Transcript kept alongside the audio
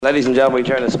Ladies and gentlemen, we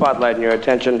turn the spotlight and your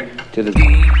attention to the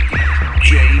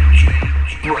DJ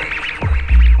Break.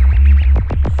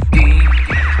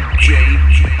 DJ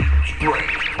Break.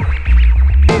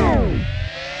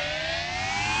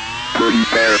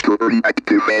 Prepare to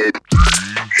reactivate.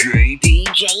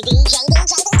 DJ.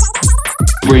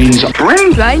 BrainZ.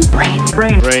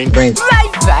 Brain.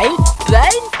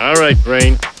 All right,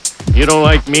 Brain. You don't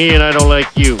like me and I don't like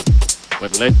you.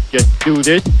 But let's just do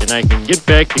this and I can get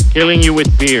back to killing you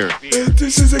with beer.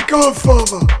 This is a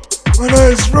Godfather. When I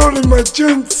was rolling my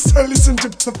joints, I listened to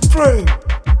the Brain.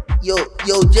 Yo,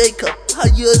 Jacob, how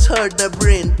yours heard the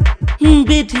Brain?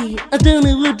 Betty, I don't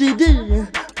know what to do.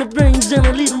 The Brain's on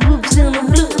a little whoops on a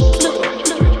blue.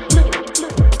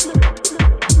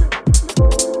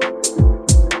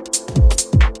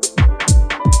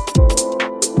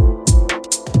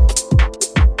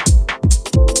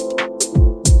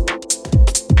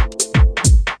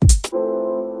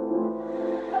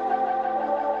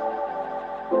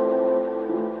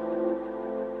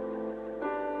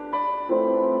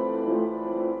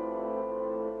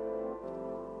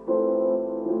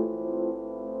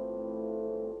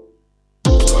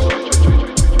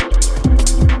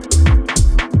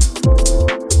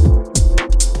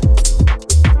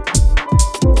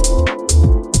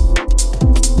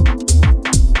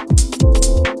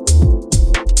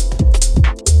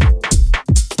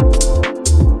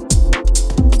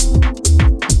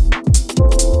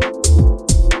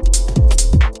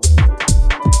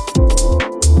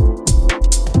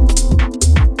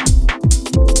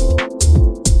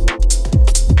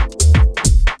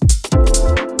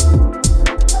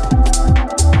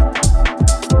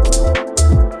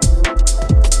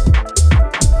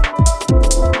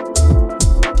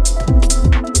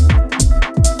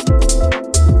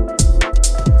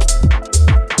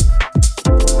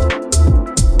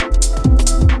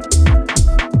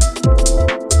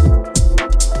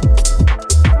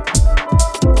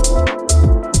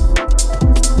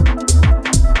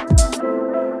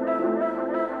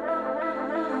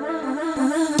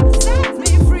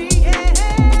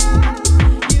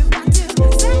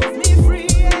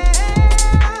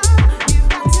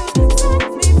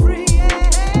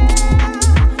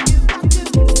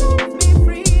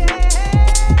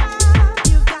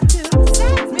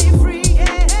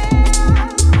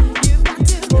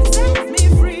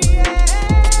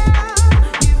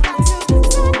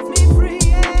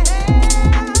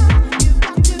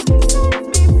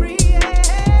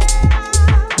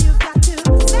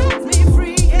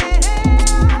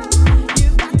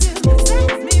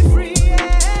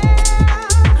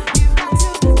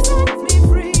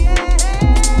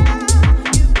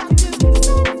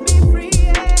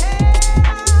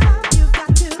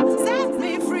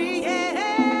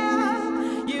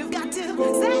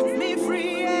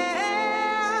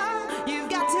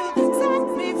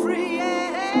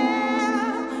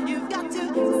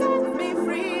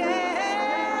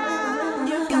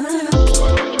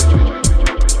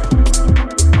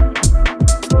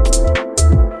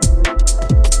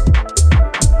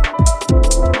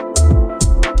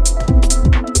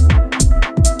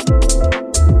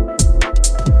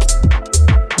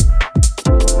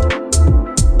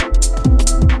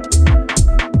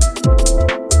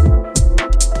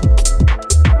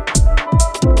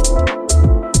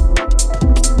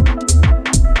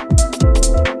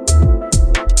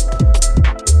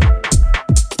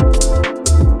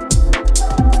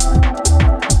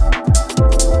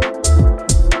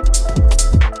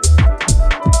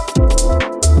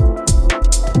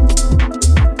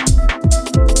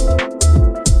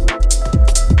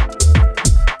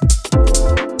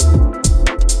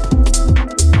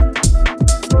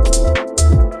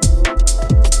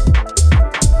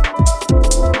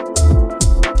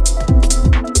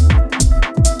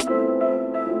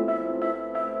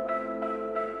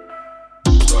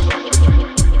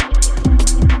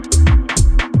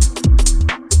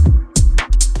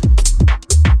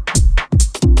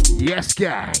 Yes,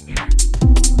 gang.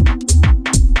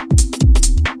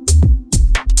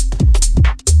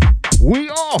 We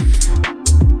off.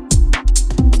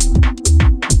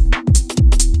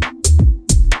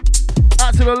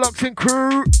 Out to the Locked-In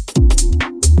crew.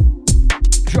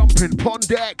 Jumping pon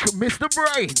deck, Mr.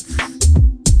 BrainZ.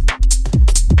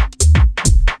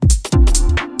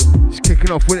 Just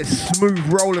kicking off with a smooth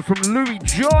roller from Louis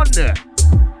John.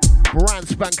 Brand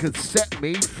spanker Set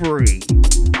Me Free.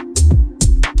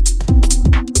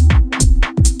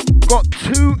 Got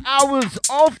 2 hours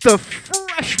of the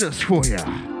freshness for you.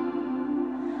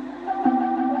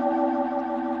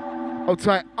 I'll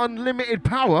take Unlimited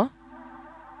Power.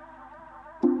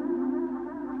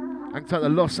 Hang tight the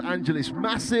Los Angeles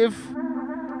Massive.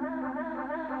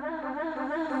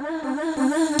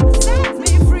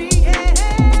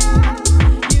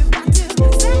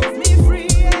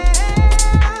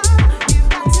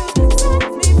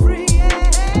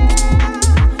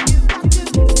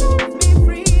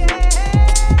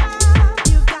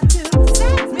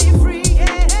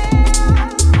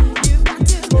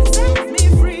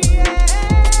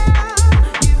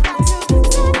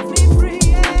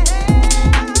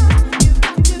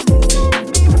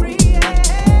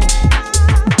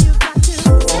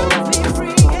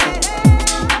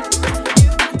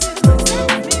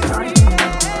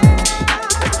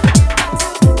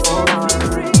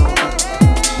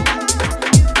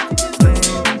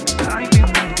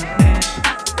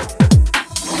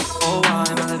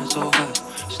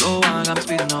 got me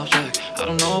speeding off track. I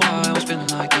don't know why I was feeling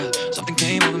like that. Something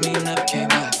came over me and never came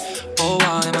back. Oh,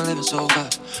 why am I living so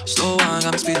fast? Slow wine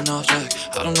got me speeding off track.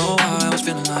 I don't know why I was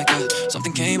feeling like that.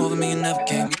 Something came over me and never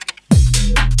came.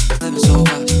 Living so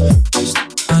fast.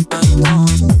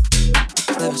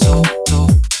 Living so.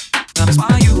 That's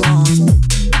why you wrong.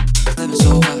 Living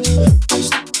so fast.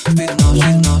 Speeding off.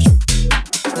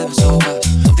 Living so fast.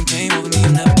 Something came over me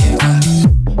and never came back.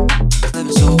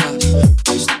 Living so fast.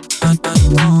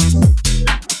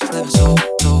 Living so.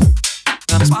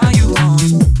 That's why you wrong.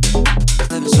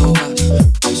 Living so fast.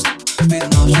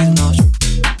 Speeding off.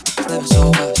 Living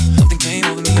so fast. Something came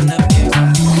over me and never came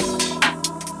back.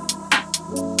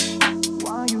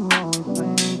 Why you always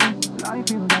playing? Life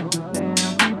feels like a damn.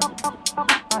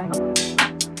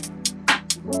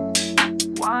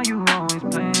 Why you always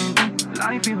playing?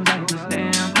 Life feels like a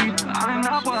damn. I'm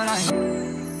not what I am.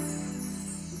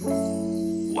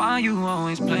 Why you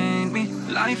always playing me?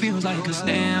 Life feels like a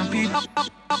stampede.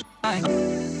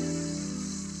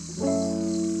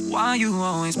 Why you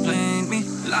always playing me?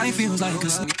 Life feels like a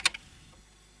stampede.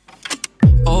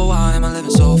 Oh, why am I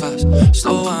living so fast?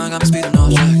 Slow wine got me speeding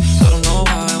off track. I don't know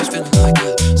why I was feeling like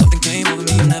that. Something came over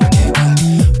me and never came back.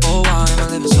 Oh, why am I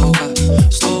living so fast?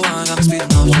 Slow wine got me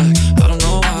speeding off track. I don't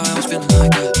know why I was feeling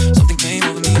like that. Something came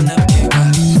over me and never came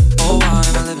back. Oh, why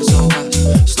am I living so fast?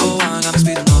 Slow wine got me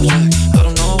speeding off track. I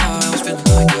don't know why I was feeling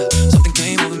like that. Something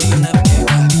came over me and never came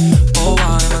back. Oh,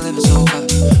 why am I living so fast?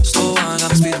 Slow wine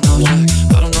got me speeding off track.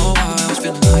 I don't know why I was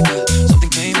feeling like that. Something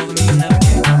came over me and never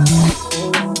came back.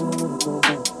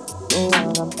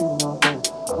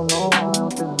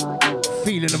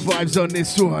 Feeling the vibes on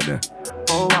this one.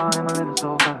 Oh, why am I living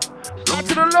so fast? Back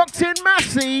to the locked in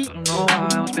Massey. I don't know why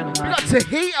I was feeling like Back to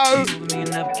Hito. me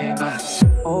and never came back.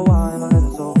 Oh, why am I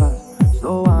living so fast?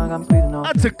 Slow wine got me speeding off.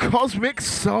 Back to Cosmic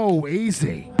Soul.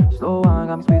 Easy. Slow wine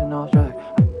got me speeding off track.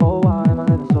 Oh, why am I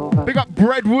living so fast? Big up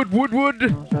Breadwood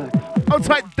Woodwood. Hold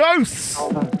tight dose.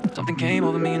 Something came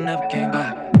over me and never came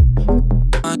back.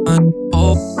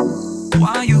 Oh,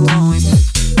 why you always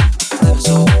living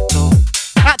so.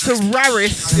 Back to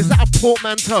Raris. Is that a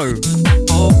portmanteau?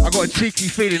 Oh, I got a cheeky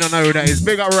feeling I know who that is.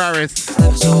 Big up Raris.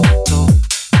 living so.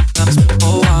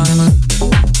 Oh, why am I?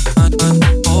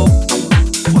 Oh,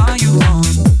 why you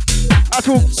always? That's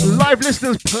all live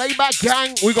listeners, playback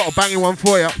gang. We got a banging one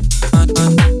for you.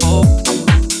 Oh,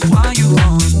 why you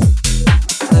always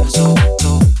living so.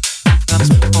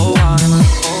 Oh, why am I?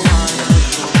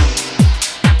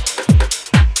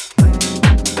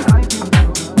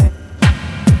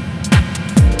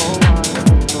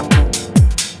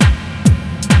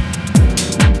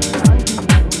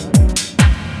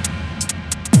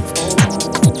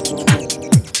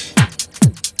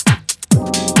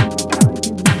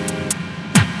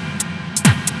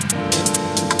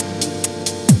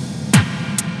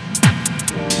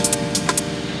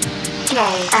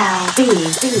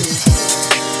 BrainZ.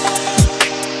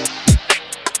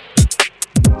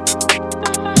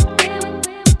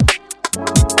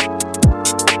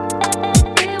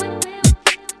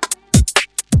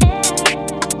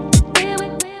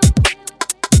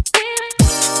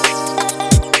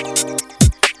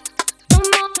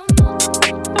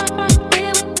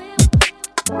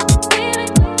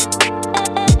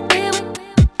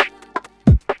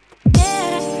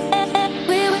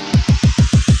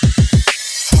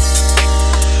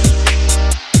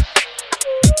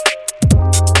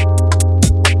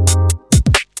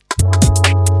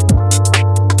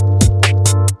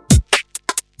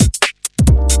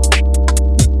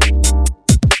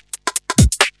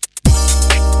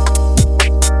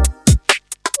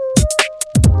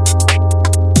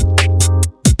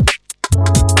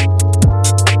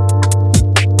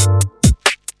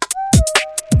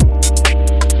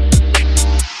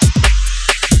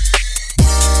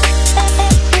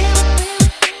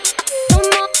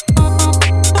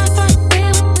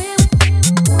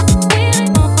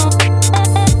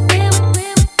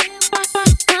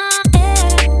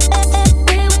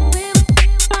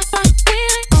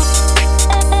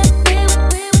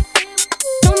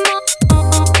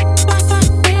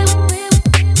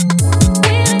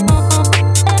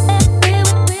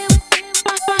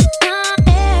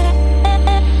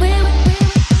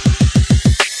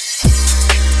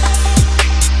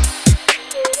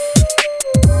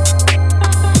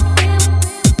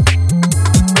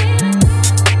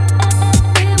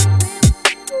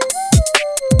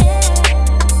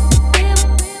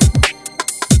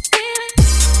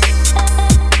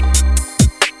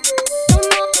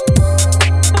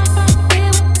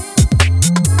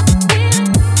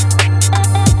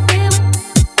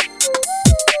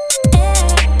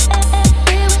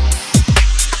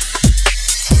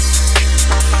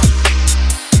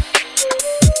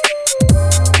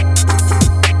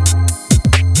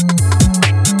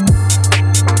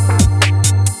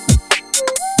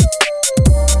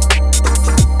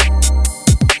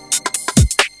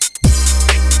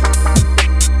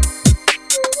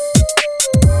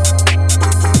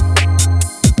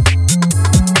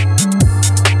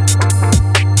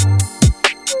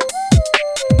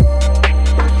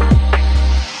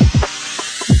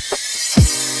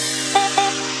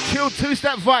 Chill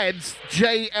two-step vibes,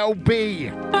 JLB.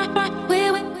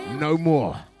 No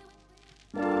more.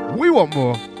 We want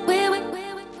more.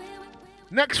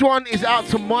 Next one is out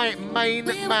to my main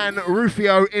man,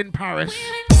 Rufio, in Paris.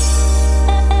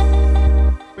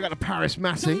 We got the Paris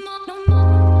Massey.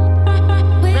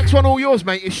 Next one, all yours,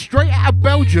 mate, is straight out of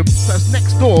Belgium. So that's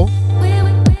next door.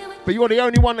 But you're the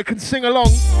only one that can sing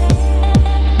along.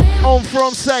 En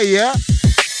français, yeah?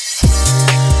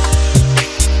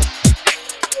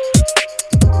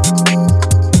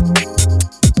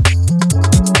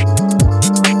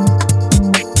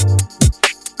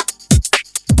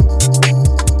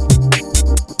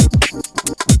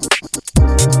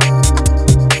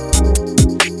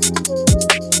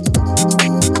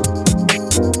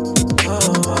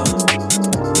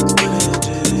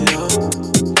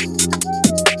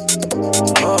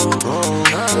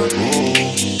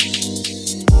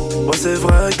 C'est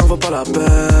vrai que t'en vaut pas la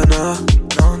peine.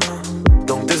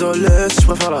 Donc désolé si je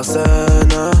préfère la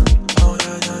scène.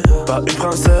 Pas une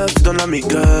princesse, tu donnes la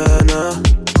migraine.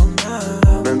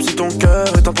 Même si ton cœur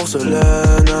est en porcelaine.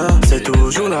 C'est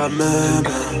toujours la même,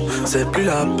 c'est plus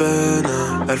la peine.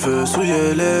 Elle veut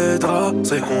souiller les draps,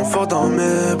 se réconfort dans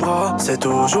mes bras. C'est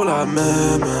toujours la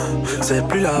même, c'est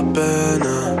plus la peine.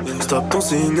 Stop ton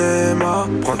cinéma,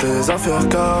 prends tes affaires,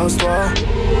 casse-toi.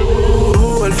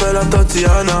 Où elle fait la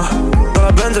Tatiana, dans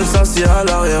la Benz elle s'assied à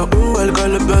l'arrière. Où elle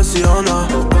colle le buzz si y'en a.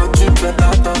 Pourquoi tu fais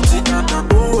la Tatiana?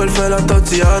 Où elle fait la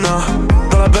Tatiana,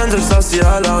 dans la Benz elle s'assied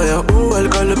à l'arrière. Où elle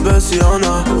colle le buzz si y'en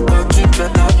a. Pourquoi tu fais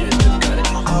la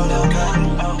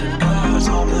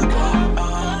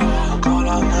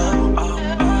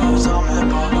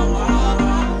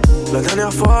La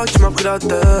dernière fois que tu m'as pris la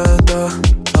tête,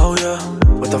 oh yeah.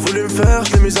 Ouais, t'as voulu me faire,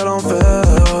 je l'ai mise à l'envers.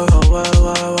 Oh ouais.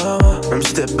 Même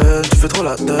si t'es belle, tu fais trop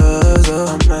la thèse.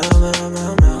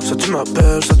 Soit tu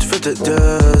m'appelles, soit tu fais tes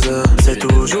dièses. C'est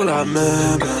toujours la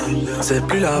même, c'est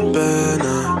plus la peine.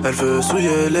 Elle veut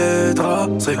souiller les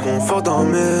draps, se réconfort dans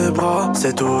mes bras.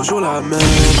 C'est toujours la même,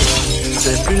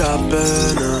 c'est plus la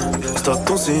peine. Stop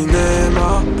ton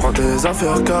cinéma, prends tes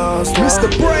affaires, casse-toi. Mr.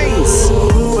 BrainZ.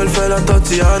 Où elle fait la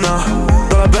Tatiana,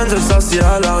 dans la Benz elle s'assied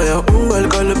à l'arrière. Où elle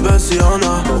colle le buzz si y'en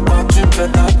a. Pourquoi tu fais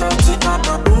la Tatiana?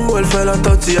 Où elle fait la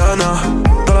Tatiana,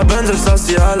 dans la Benz elle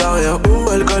s'assied à l'arrière. Où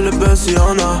elle colle le buzz si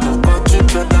y'en a. Pourquoi tu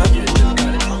fais la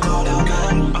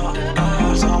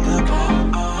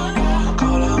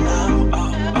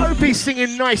Opie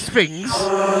singing nice things.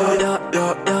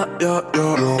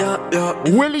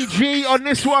 Willie G on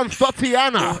this one,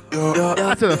 Tatiana.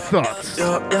 That's the thoughts.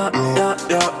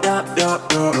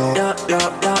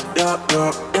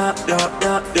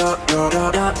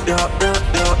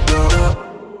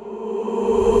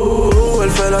 Où elle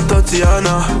fait la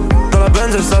Tatiana, dans la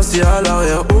Benz elle s'assied à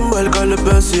l'arrière. Où elle colle le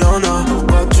buzz si y'en a.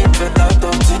 Pourquoi tu fais la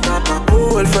Tatiana?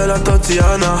 Où elle fait la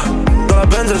Tatiana, dans la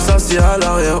Benz elle s'assied à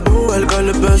l'arrière. Où elle colle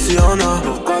le buzz si y'en a.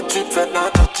 Pourquoi tu fais la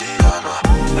Tatiana?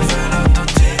 Elle fait la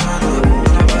Tatiana,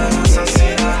 dans la Benz elle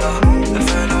s'assied à l'arrière. Elle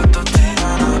fait la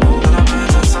Tatiana, dans la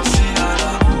Benz elle s'assied à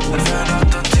l'arrière. Elle fait la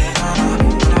Tatiana,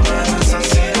 dans la Benz elle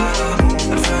s'assied à l'arrière.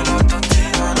 Elle fait la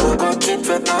Tatiana. Pourquoi tu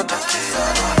fais la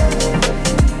Tatiana?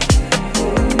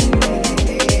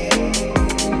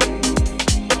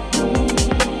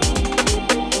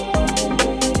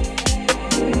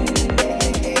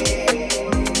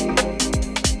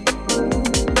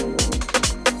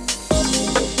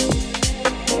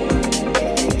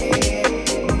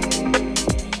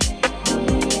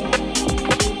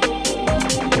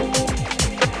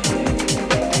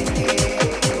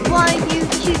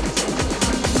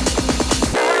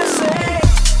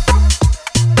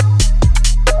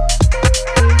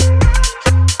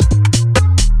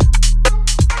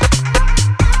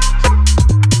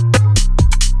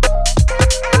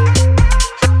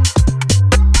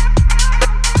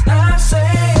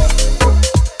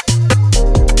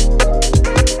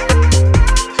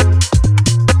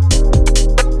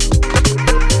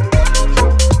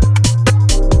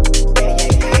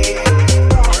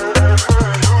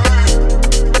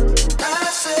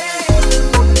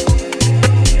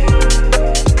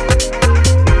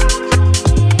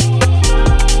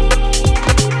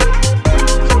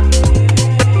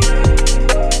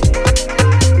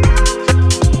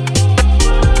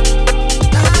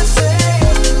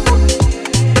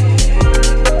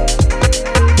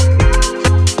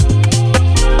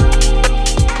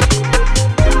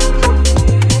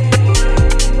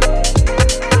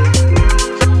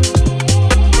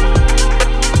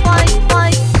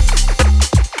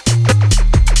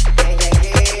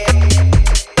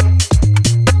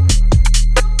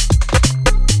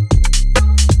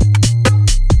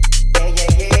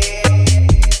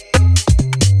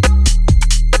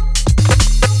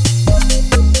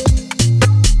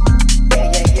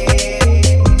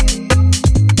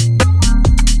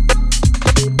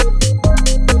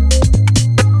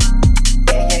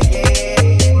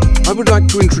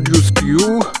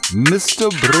 you, Mr.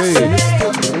 Brain.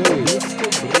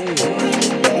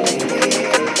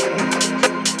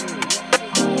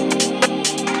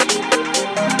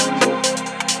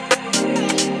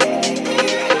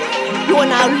 You are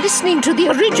now listening to the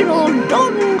original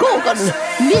Don Gorgon,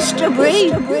 Mr.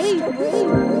 Brain.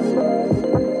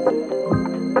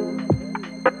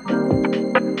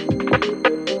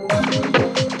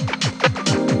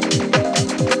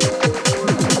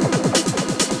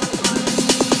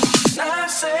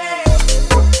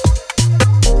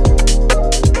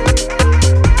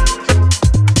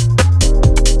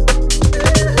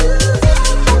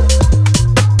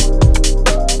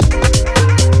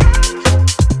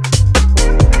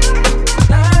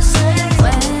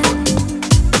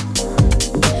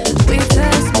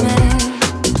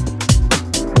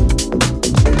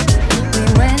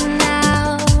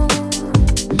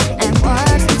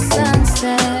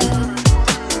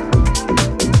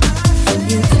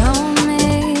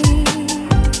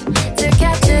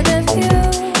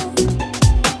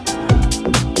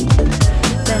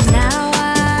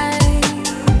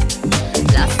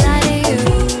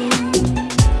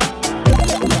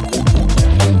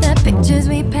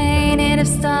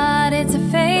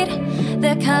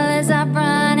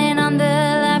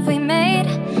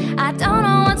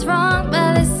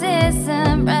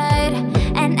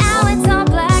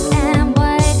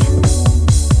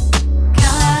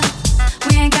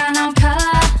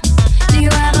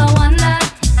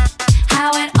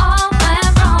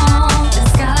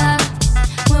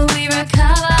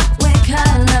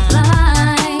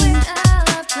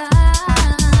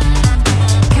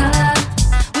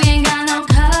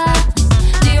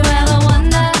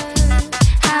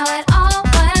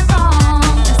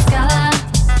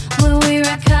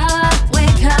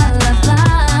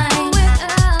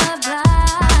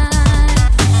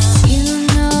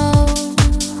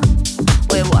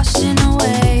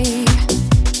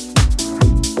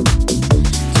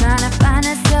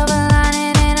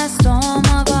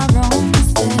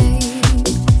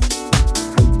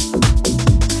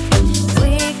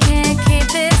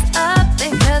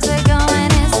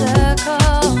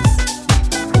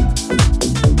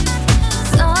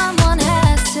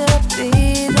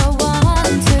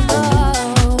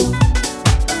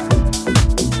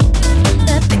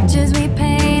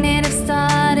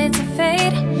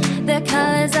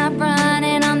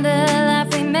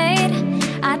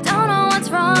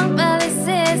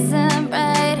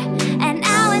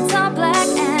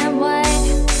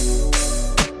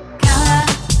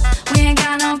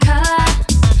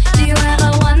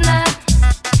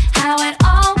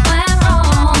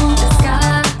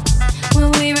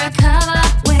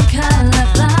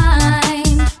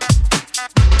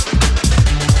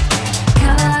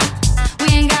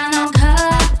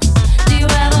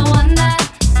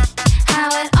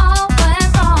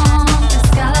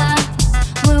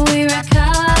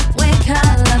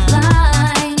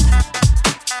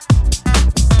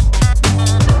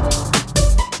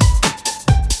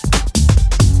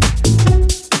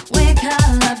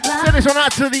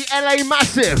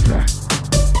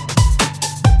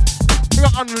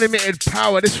 Unlimited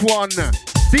power, this one,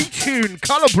 D-Tune,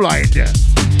 Colorblind.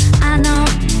 I know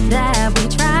that we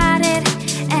tried it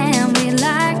and we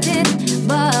liked it,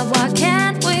 but what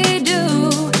can we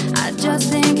do? I just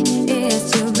think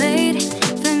it's too late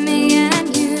for me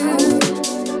and you.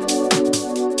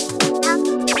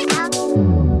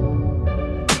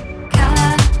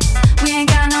 Color, we ain't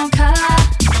got no color.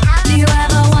 Do you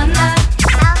ever wonder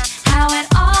how it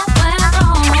all went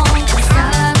wrong?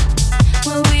 Color,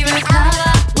 will we recover?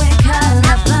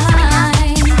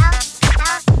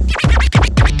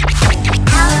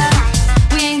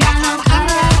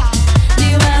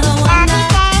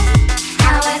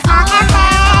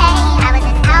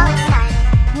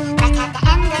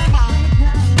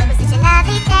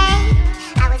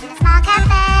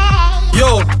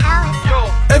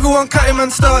 Everyone cutting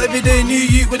man start every day, new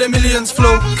youth with a millions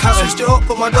flow. Switched it up,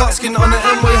 put my dark skin on the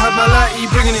M-way, had my lighty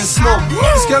bringing in smoke.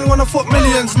 This girl wanna fuck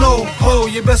millions, no. Ho,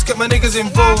 you best get my niggas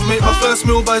involved. Make my first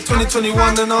meal by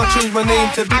 2021, then I'll change my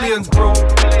name to Billions, bro.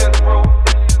 Billions, bro.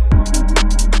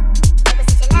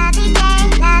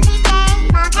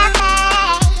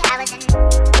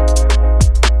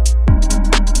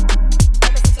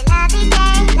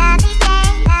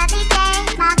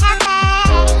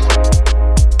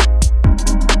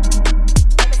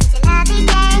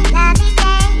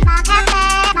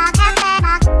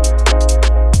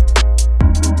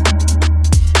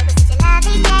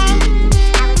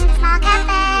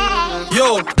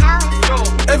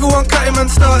 Everyone cutting man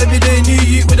start every day, new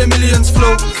youth with a millions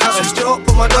flow. Switched it up,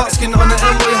 put my dark skin on the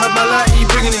M-way, had my lighty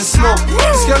bringing in smoke.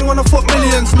 This girl wanna fuck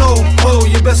millions, no. Oh,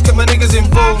 best get my niggas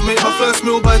involved. Make my first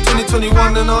meal by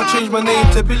 2021, and I'll change my name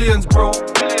to Billions, bro.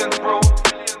 Billions, bro.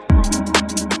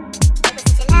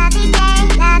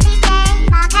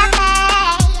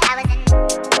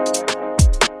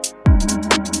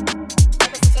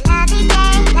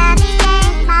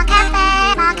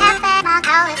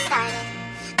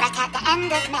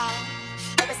 End of May.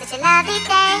 It was such a lovely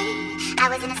day. I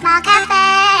was in a small cafe.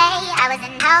 I was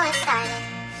in how it started.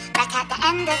 Back at the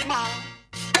end of May.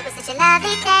 It was such a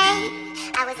lovely day.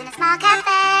 I was in a small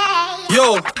cafe.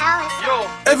 Yo,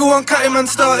 everyone cutting man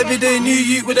start every day. New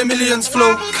youth with a millions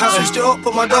flow. Switched it up,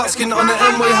 put my dark skin on the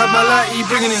M-way. Had my lighty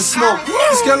bringing in smoke.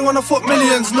 This girl wanna fuck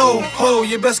millions, no. Ho,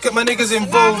 you best get my niggas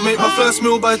involved. Make my first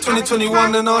meal by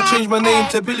 2021, and I'll change my name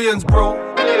to Billions, bro.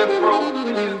 Billions, bro.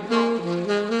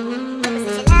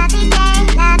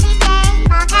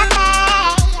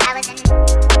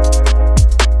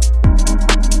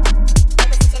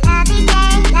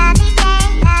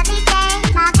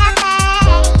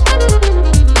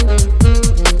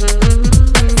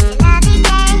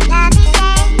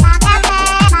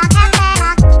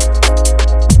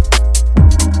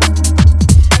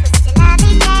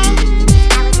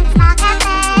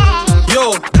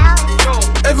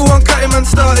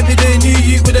 Start every day, new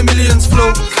youth with a millions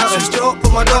flow. Switched it up,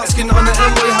 put my dark skin on the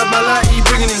M-way. Had my lighty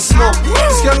bringing in smoke.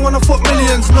 This girl wanna fuck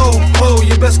millions, no. Oh,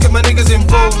 you best get my niggas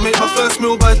involved. Make my first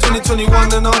meal by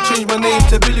 2021, and I'll change my name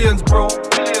to Billions, bro.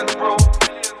 Billions, bro.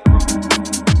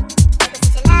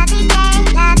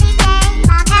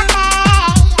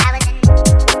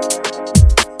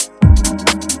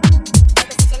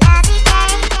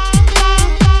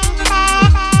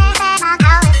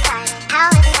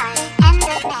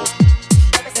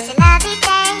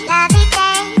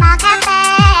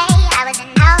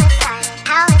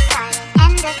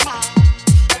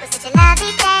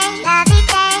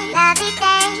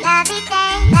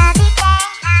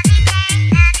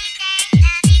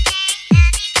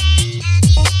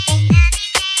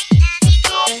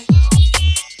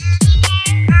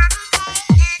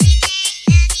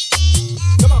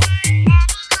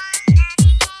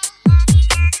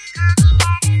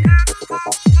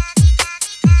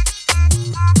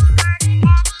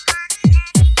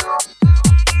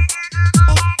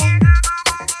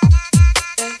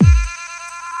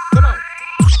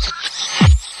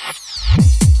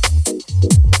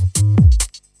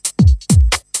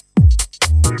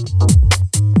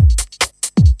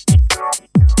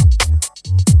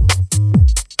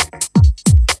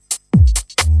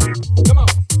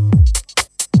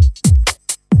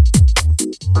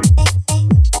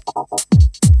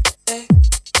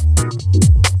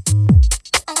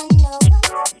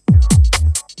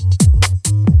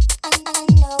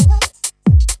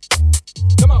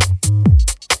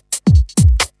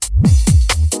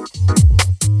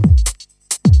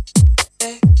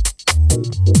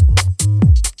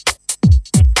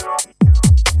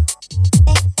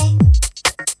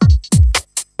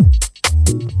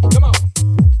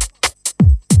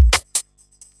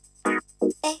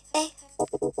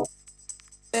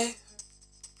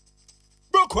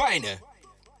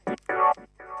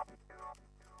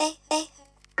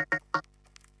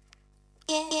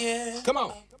 Come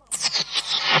on.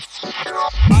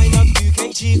 I love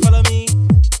UKG, follow me.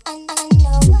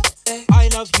 I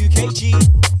love UKG.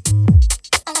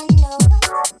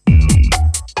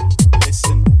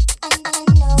 Listen.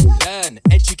 Learn.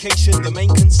 Education, the main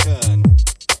concern.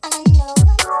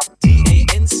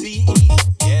 DANCE.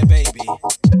 Yeah, baby.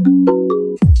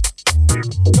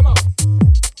 Come on.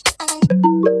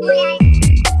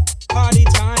 Party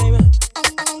time.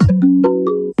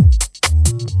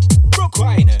 Rock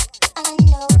wine.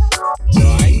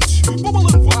 Time to bubble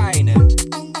and wine.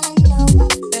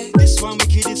 This one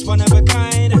wicked, this one of a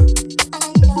kind.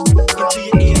 Into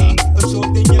your ear,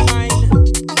 absorbed in your mind.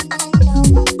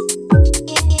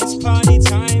 It's party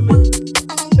time. Let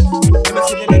me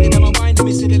see the lady that my wine. Let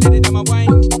me see the lady that my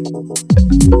wine.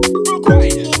 Rock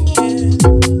wine.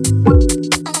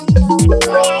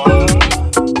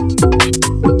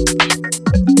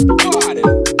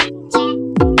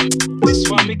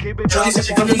 Shawty said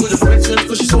she coming with a friend,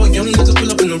 cause she saw a young nigga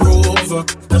pull up in the Rover.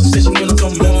 Now she said she wanna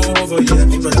come over, yeah,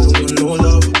 me but I don't want no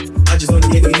love. I just wanna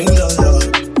make a moolah,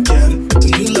 yeah,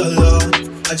 moolah.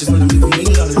 I just wanna make a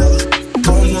moolah.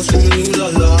 Come on, scream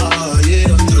moolah,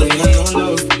 yeah, I don't want no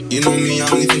love. You know me,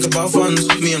 I only think about funds.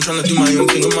 Me, I'm tryna do my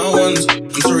own thing on my ones.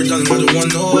 I'm sorry, darling, I don't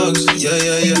want no hugs. Yeah.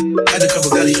 Had a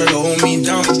couple gaddies try to hold me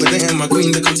down, but they ain't my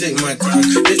queen, they can take my crown.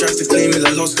 They tried to claim it,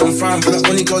 I lost, I'm fine, but I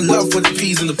only got love for the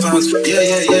peas and the pounds.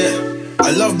 Yeah. I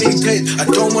love being paid. I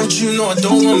don't want you, no, I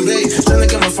don't want bait. Tryna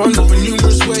get my funds up in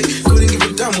numerous ways. Couldn't give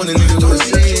a damn what a nigga gonna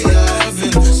say. I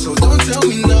haven't, so don't tell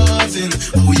me nothing.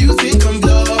 Oh, you think I'm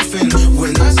bluffing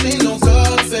when I say no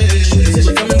coffee. She said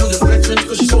she coming with a reference,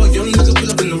 cause she saw a young nigga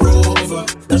pull up in the Rover.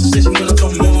 Now she said she wanna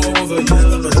come over,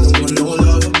 yeah, but I don't want no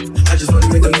love. I just wanna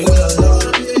make a new la la,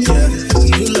 yeah,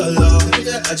 new la la.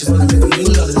 I just wanna make a new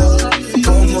la la,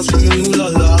 come on, scream a new la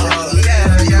la.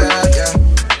 Yeah.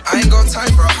 I ain't got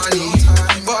time for a honey,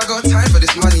 but I got time for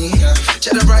this money.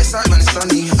 Check the bright side, man, it's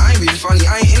sunny. I ain't being funny,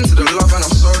 I ain't into the love, and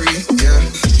I'm sorry, yeah.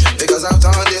 Because I've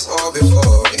done this all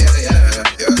before, yeah.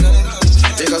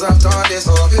 Because I've done this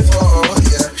all before,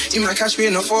 yeah. You might catch me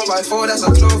in a 4x4, that's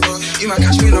a Clover. You might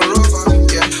catch me in a Rover,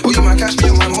 yeah. Or you might catch me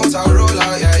in my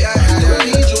Motorola, yeah. I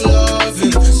need your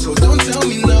loving, so don't tell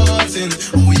me nothing.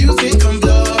 Oh, you think I'm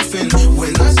bluffing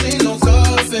when I say no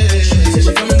coffee. She said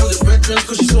she coming with a red dress,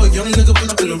 cause she saw a young nigga pull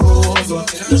up in a Rover.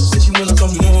 Now she said she wanna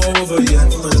come over, yeah,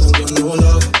 but I don't want no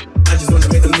love. I just wanna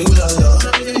make a new la la,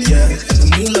 yeah, a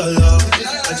new la la.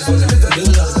 I just wanna make a new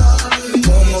la la,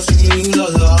 come on, scream a new la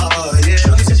la, yeah.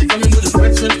 She said she coming with a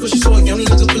red dress, cause she saw a young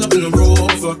nigga pull up in a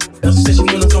Rover. Now she said she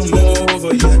wanna come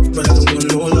over, yeah, but I don't want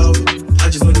no love. I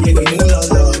just wanna make a new la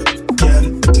la, yeah,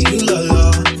 a new la la.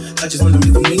 I just wanna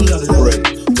make a new la la,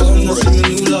 come on, scream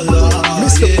a new la la,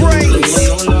 Mr. yeah. BrainZ.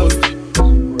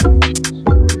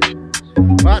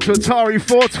 Back to Atari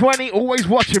 420, always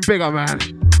watching bigger, man.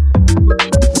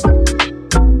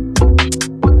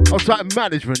 Outside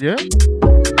management, yeah?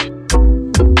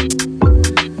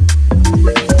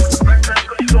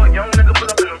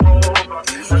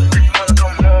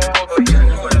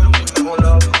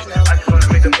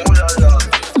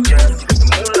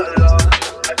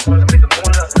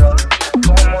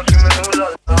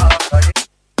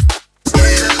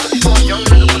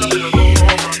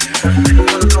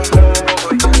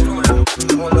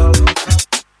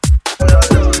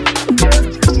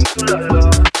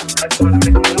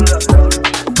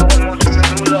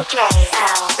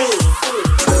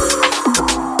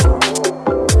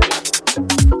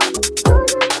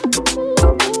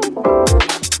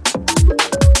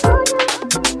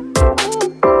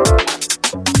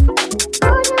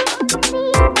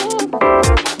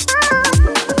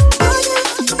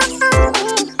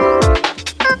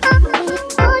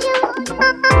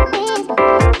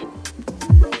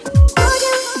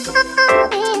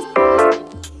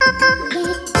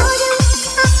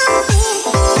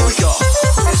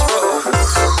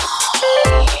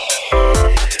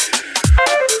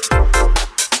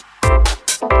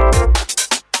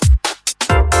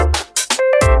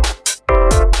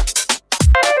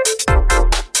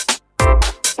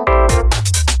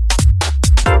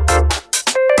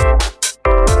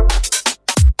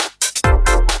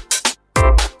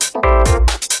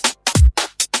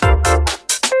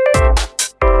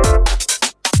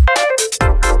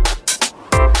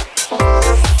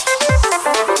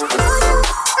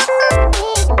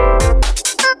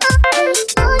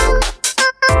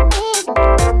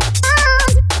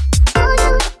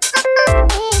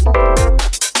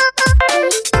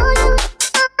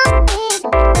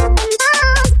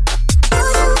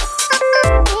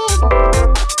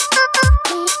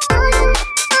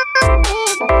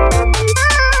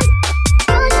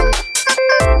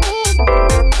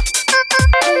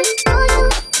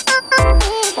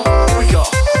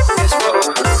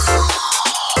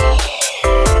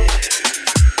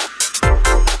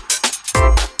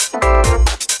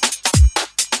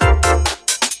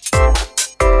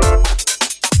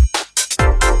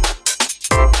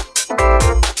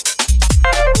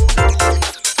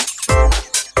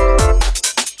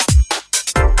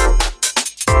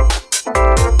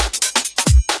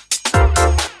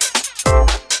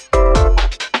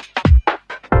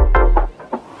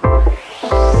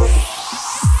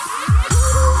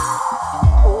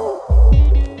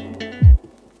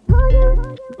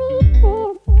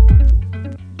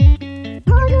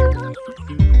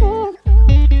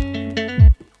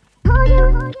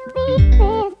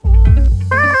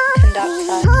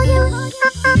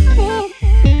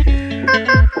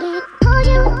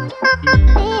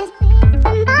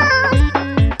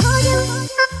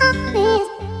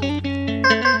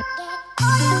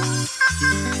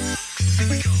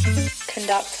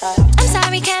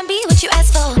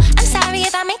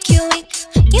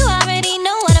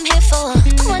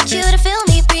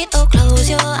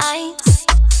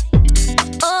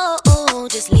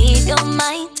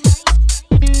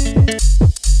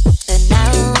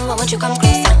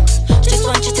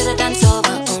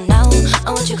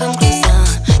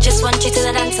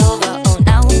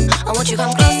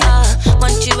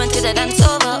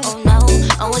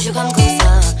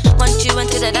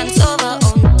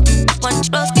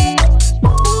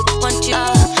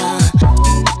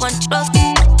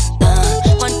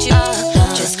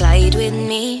 with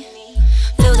me.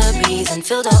 Feel the breeze and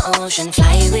feel the ocean,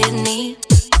 fly with me.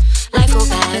 Life will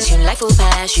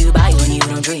pass you by when you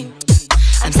don't dream.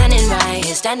 I'm standing right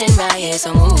here,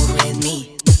 so move with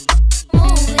me.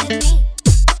 Move with me.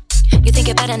 You think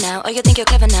you're better now, or you think you're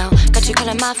clever now. Got you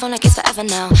calling my phone like it's forever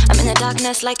now. I'm in the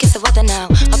darkness like it's the weather now.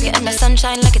 Hope you're in the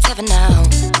sunshine like it's heaven now.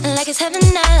 Like it's heaven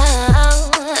now,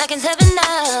 like it's heaven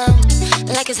now.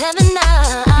 Like it's heaven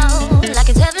now, like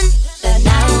it's heaven. But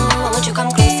now, I want you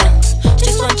come closer.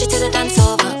 Just want you to the dance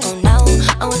over. Oh now,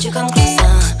 I want you come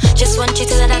closer. Just want you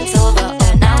to the dance over.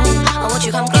 Oh now, I want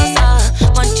you come closer.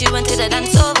 Want you into the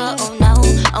dance over. Oh now,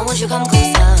 I want you come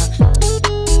closer.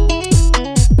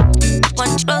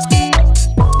 Want you close.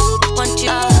 Want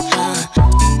you,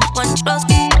 want you close.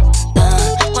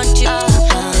 Want you,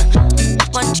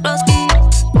 want you close.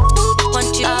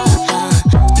 Want you,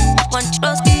 want you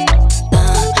close.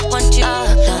 Want you,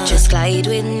 just glide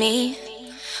with me.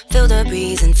 Feel the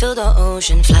breeze and feel the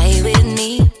ocean, fly with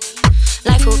me.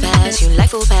 Life will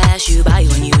pass you by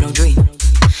when you don't dream.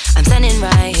 I'm standing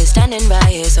right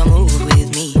here, so move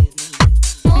with me.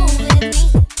 Move with me.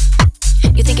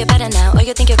 You think you're better now, or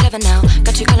you think you're clever now.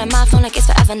 Got you calling my phone like it's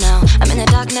forever now. I'm in the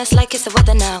darkness like it's the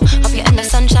weather now. Hope you're in the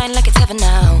sunshine like it's heaven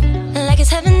now. Like it's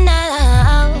heaven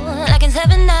now, like it's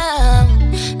heaven now.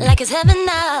 Like it's heaven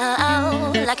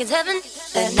now, like it's heaven.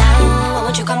 But now, I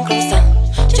want you come closer.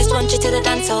 Just want you to the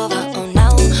dance over. Oh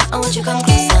now, I want you come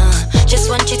closer. Just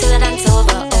want you to the dance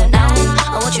over. Oh now,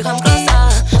 I want you come closer.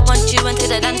 Want you into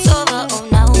the dance over. Oh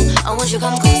now, I want you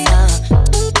come closer.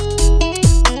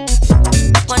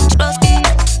 Want you close.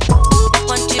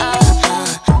 Want you,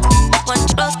 want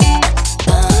you close.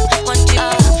 Want you,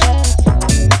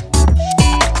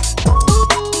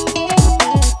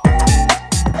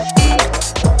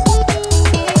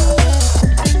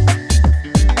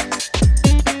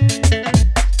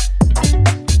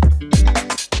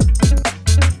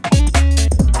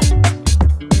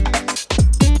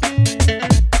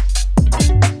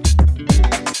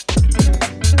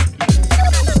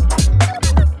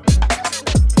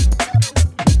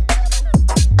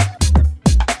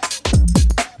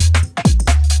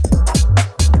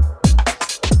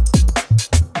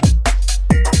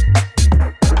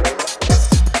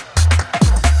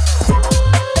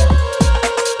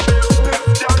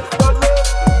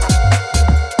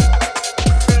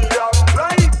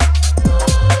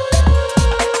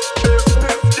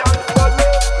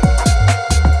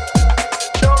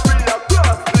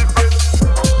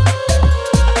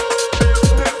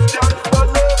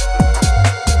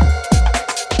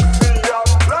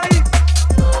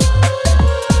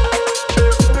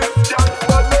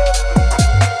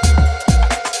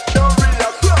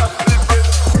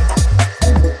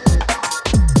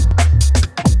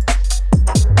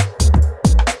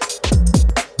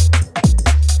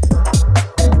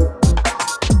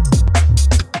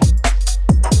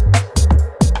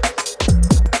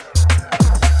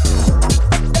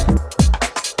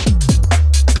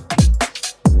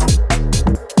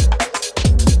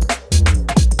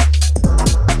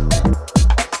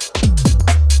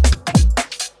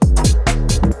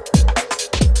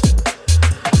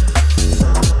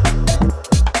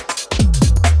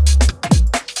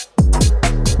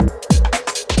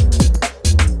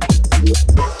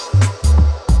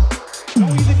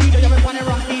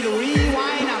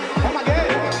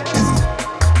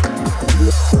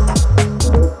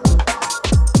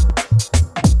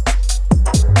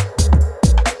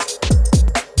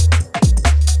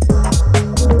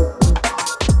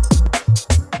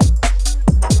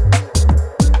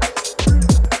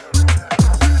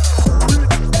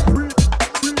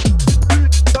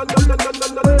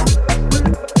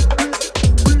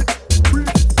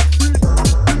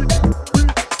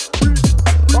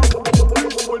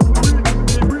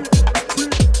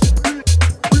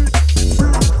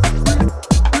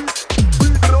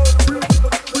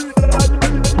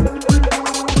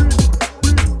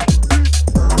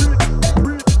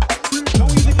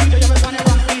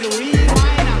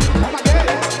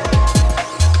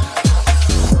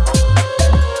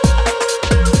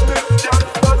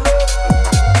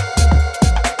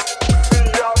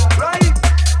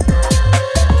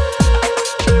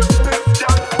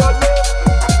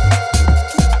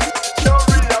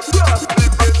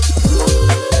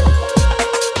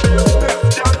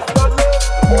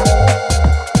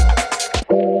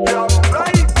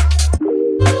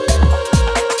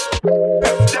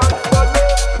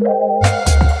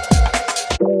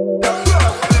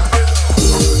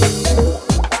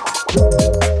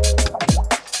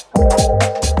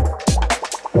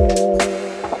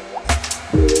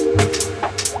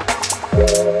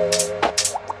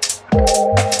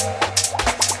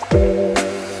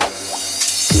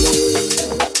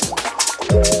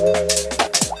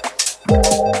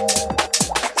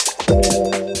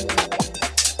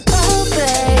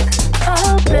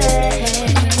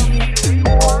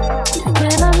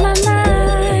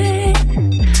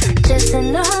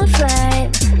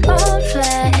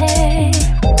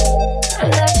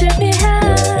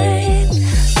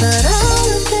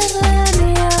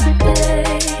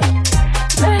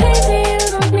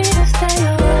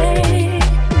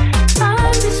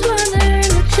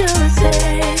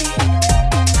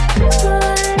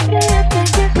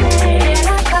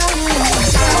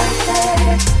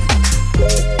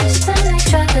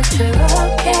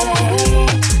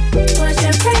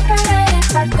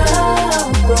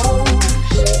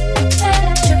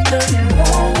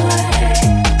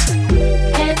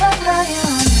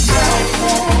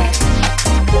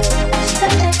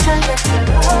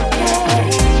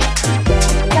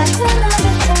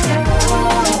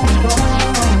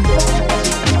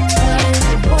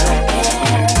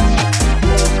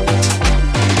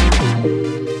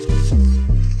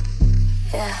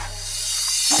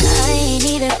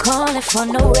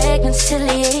 want no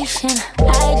reconciliation.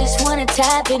 I just wanna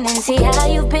tap in and see how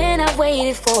you've been. I've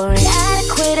waited for an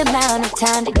adequate amount of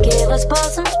time to give us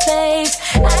both some space.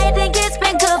 I think it's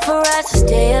been good for us to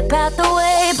stay about the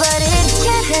way, but it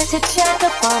can't hurt to check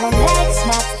up on it. Like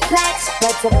snaps, like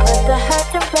spread to put the hurt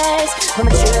to rest. For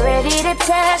maturity to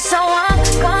test, so I'm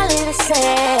calling to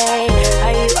say,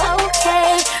 are you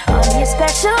okay on your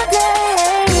special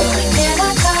day? Can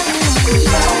I call you on your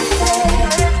birthday?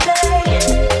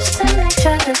 Just to make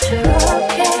sure that you're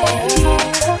okay.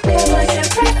 Would you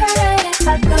prefer it if I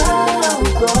go?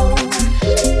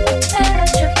 And I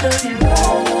trip through your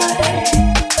way.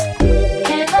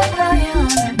 Can I call you on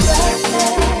your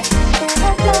birthday? Can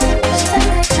I call you just to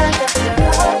make sure that you're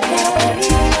okay?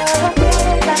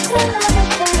 Got to love it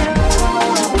till you're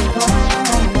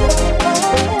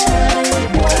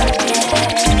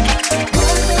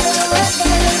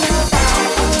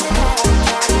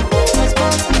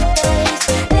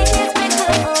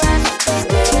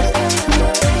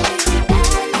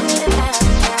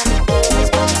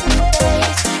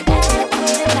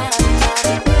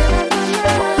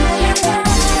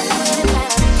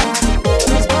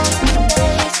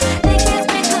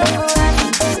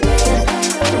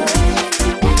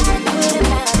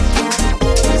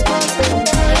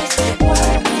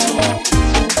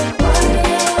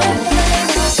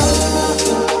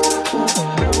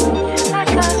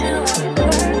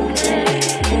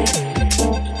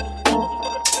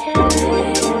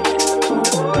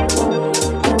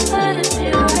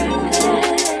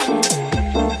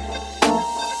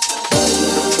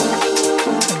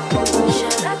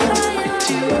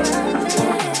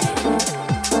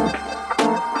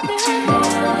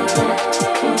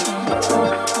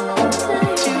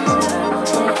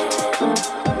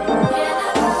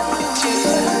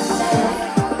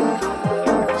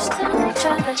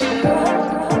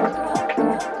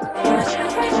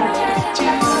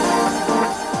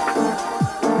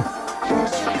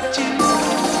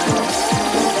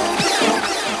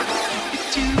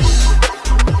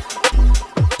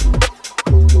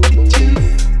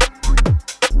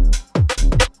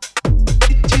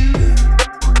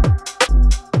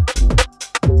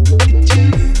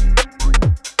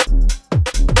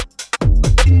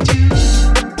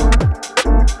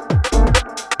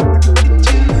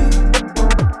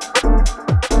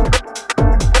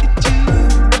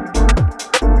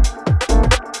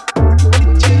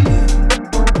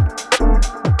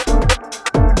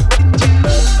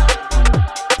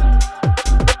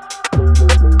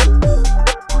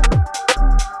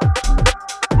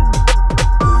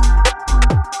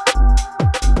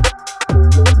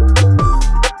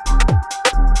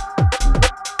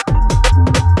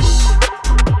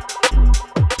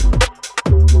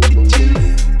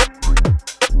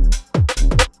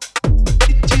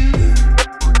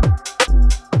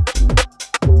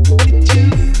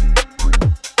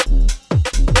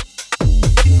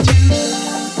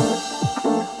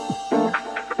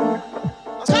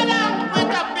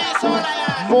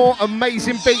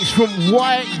Amazing beats from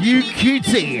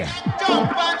YUQT.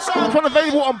 It's on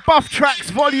available on Buff Tracks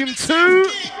Volume 2.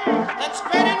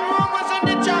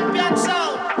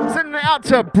 Sending it out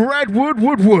to Bradwood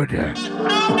Woodwood.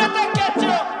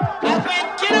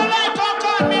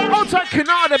 Out to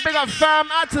Canada, big up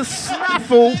fam. Out to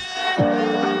Snaffle.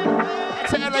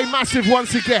 To LA Massive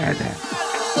once again.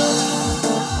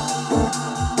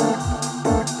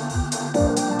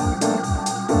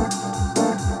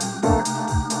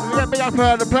 Big up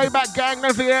the Playback gang.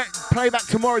 Don't forget, Playback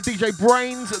tomorrow,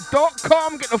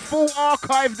 DJBrainZ.com. Get the full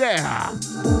archive there.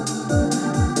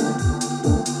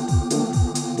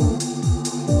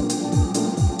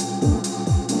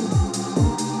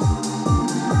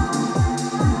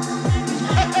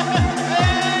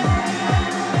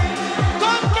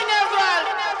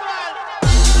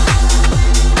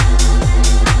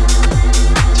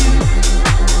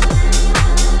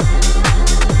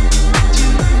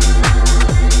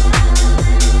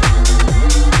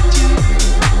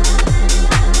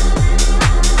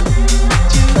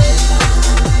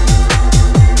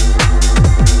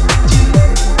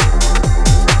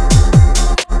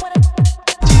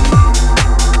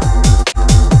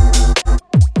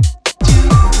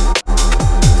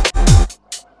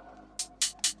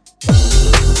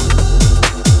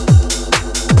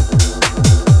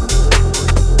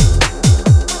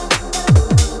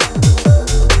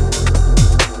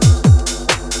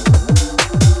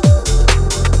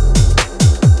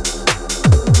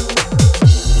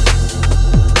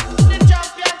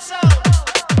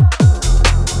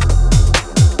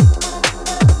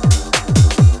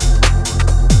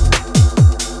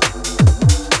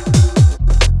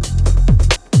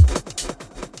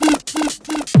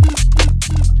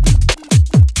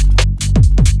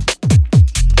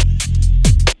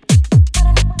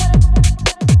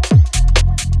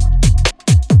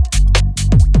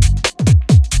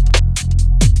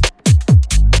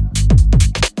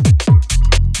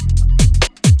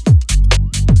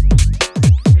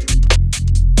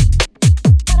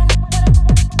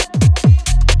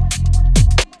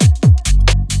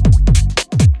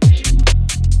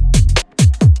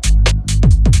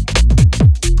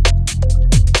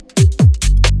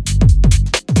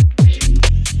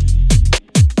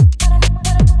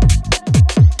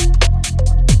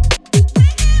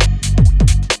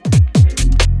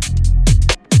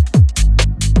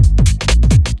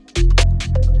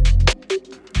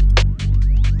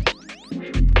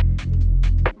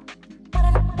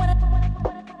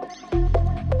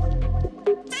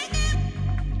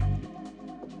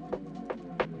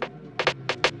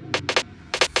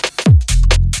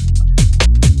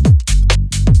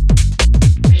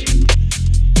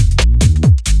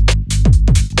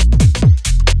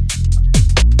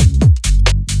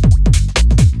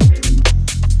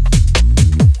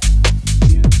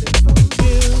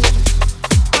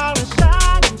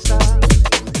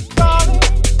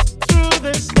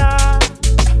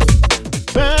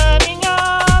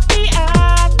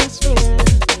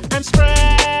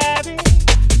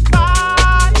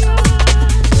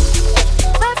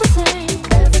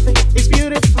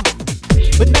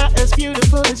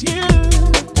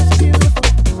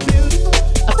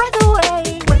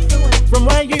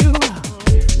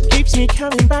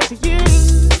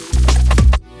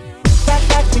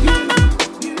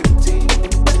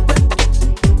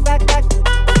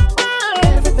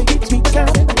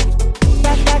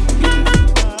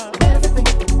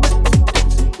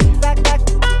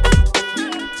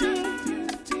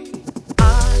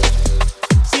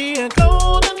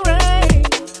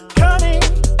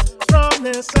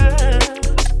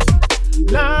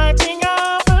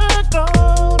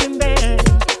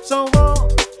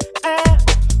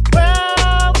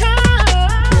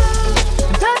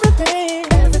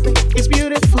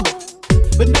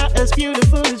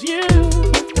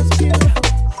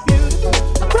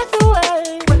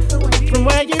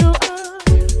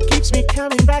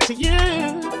 back to you.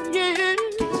 Yeah.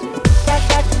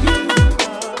 Back to you.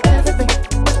 Everything.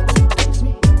 Takes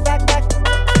me back.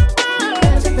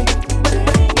 Everything.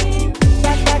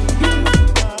 Back to you.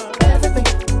 Everything.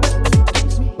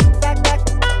 Takes me back.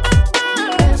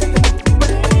 Everything.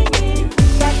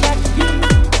 Back to you.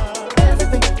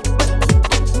 Everything.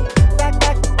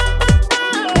 Back.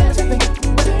 Everything.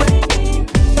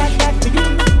 Back to you.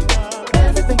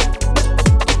 Everything.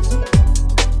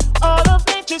 All of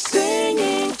nature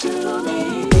singing to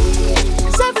me.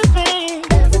 'Cause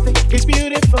everything is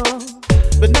beautiful,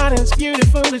 but not as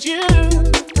beautiful as you.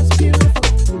 It's beautiful.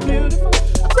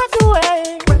 A breath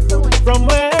away from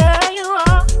where you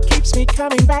are keeps me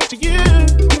coming back to you.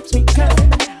 Keeps me coming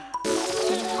back.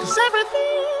 'Cause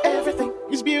everything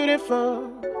is beautiful,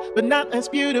 but not as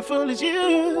beautiful as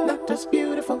you. Not as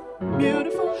beautiful. A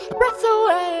breath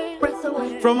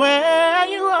away from where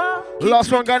you are.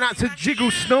 Last one going out to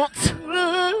Jiggle Snot.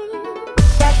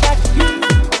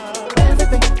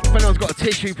 If anyone's got a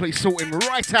tissue, please sort him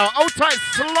right out. Hold tight,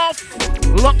 Sloth.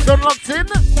 Locked on, locked in.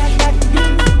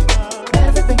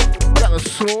 Got the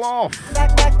Sloth.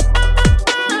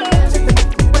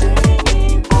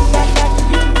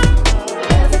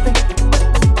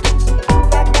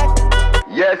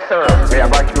 Yes, sir. Yeah,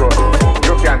 back you.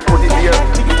 You can put it here.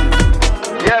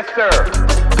 Yes, sir.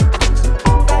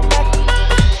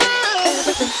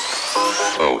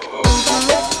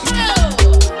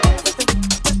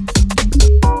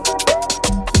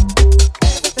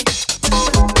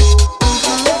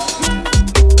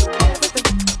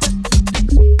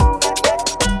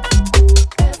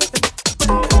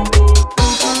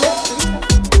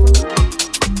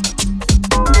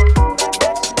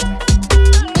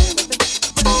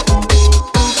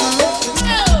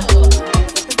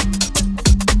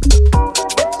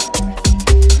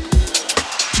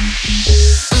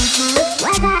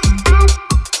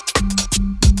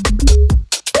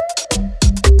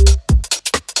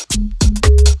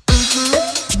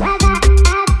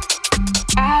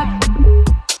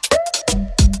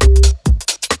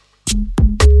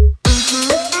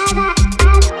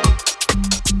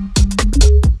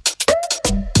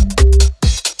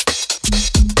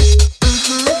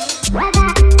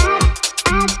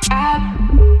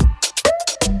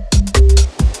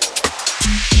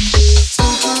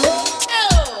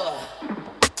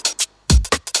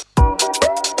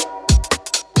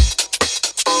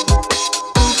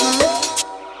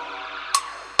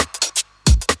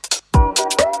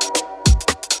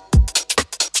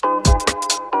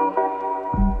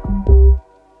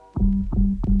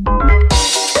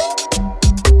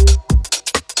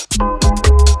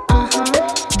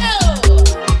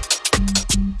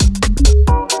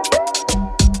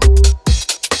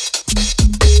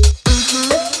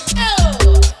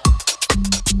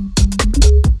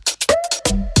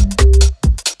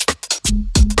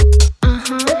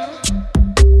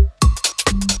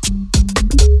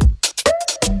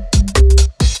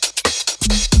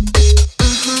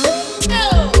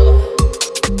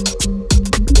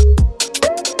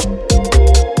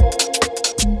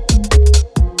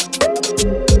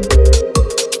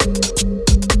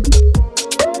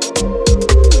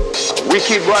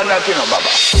 Wicked one, that you know, Baba.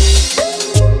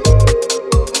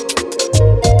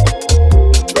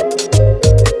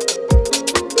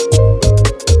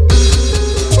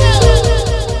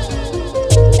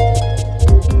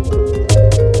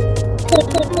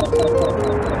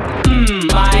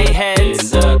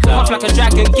 Like a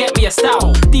dragon, get me a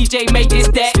style. DJ make this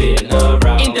deck.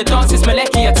 In the dance, it's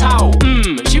molecular towel.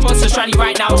 She wants to strally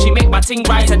right now. She make my ting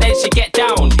rise and then she get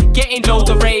down. Getting low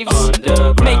the raves,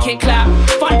 make it clap,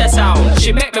 thunder sound.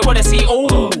 She make me wanna see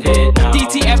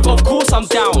DTF, of course I'm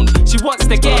down. She wants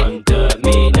to get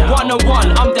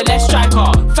 101. I'm the left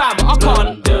striker, fam. I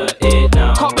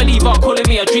can't believe her calling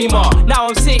me a dreamer. Now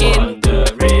I'm sitting.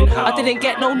 I didn't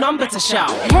get no number to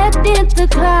shout. Head in the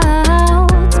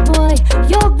clouds, boy,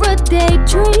 you're a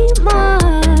daydreamer.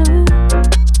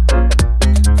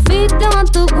 Feet on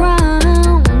the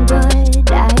ground, but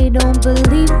I don't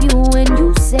believe you when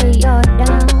you say you're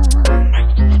down.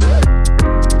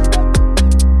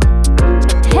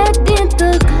 Head in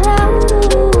the clouds,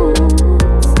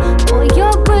 boy,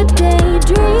 you're a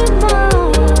daydreamer.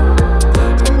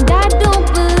 And I don't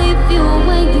believe you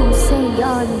when you say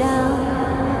you're down.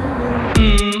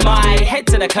 My head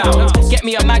to the clouds. Get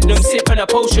me a magnum, sip and a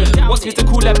potion. Wants me to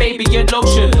cool her baby in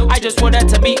lotion. I just want her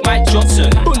to meet Mike Johnson.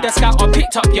 Bundesliga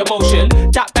picked up your motion.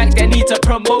 That back there needs a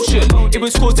promotion. It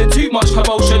was causing too much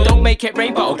commotion. Don't make it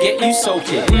rain, but I'll get you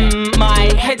soaking.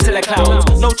 My head's in the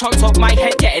clouds. No chance of my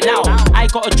head getting out. I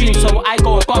got a dream, so I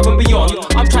go above and beyond.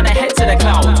 I'm trying to head to the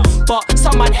clouds, but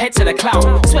someone head to the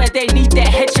cloud. Swear they need their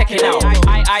head checking out.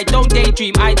 I don't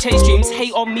daydream, I chase dreams.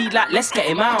 Hate on me like let's get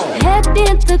him out. Head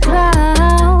in the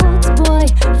clouds, boy,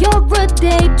 you're a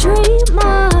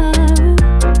daydreamer.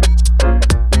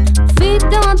 Feet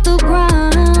on the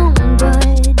ground, but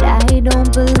I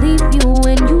don't believe you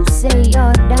when you say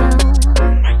you're down.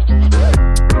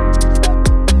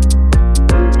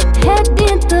 Head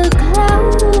in the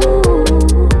clouds,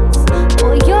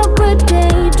 boy, you're a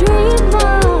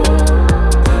daydreamer.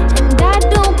 And I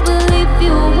don't believe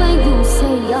you when you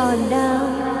say you're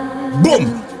down. Boom!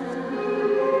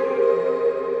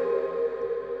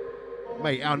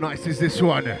 Mate, how nice is this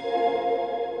one?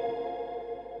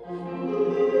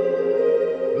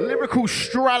 Lyrical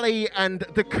Strally and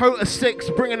Dakota 6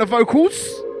 bringing the vocals.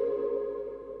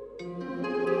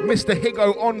 Mr.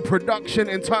 Higo on production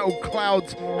entitled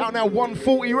Clouds, out now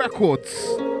 140 Records.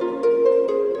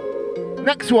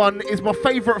 Next one is my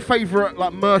favourite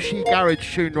like Mershy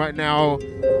garage tune right now.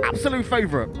 Absolute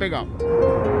favourite, big up.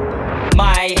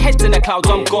 My head's in the clouds,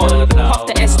 I'm gone. Puff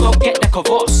the S, don't get the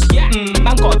kavos.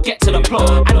 Man, gotta get to the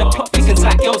plot. And the plot thickens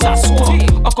like girls at squat.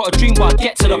 I've got a dream where I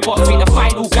get to the boss. Be the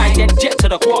final guy, then jet to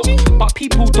the quad. But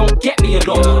people don't get me a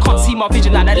lot. Can't see my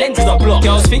vision like the lenses are blocked.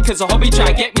 Girls think it's a hobby, try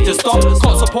and get me to stop.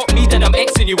 Can't support me, then I'm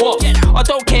Xing you off. I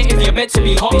don't care if you're meant to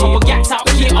be hot. Couple gaps out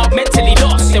here, I'm mentally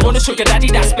lost. They want a sugar daddy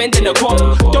that's spending the crop.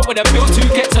 Don't wanna build to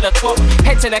get to the top.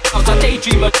 Head to the clouds, I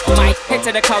daydream of my head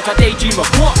to the clouds, I daydream of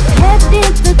what? Head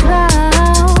in the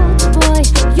clouds, boy,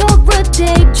 you're a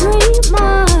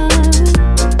daydreamer.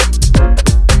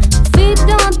 Feet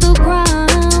on the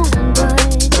ground,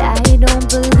 but I don't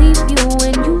believe you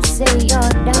when you say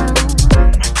you're down.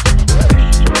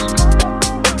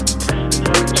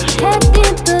 Head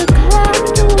in the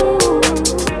clouds,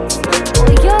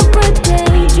 boy, you're a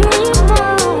daydreamer.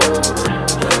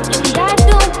 And I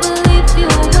don't believe you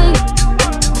when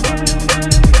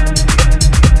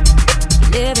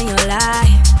living your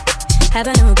life,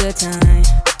 having a good time,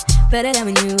 better than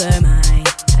when you were mine.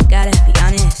 I gotta be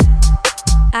honest,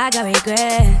 I got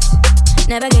regrets,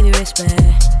 never gave you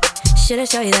respect. Should've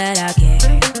showed you that I care.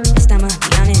 This time I'll be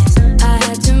honest, I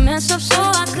had to mess up so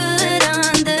I could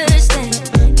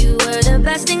understand. You were the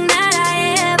best thing that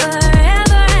I ever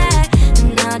had,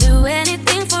 and I'll do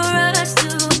anything for us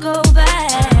to go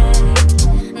back.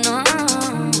 No,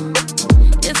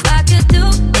 if I could do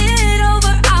it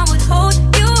over, I would hold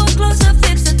you closer,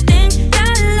 fix the thing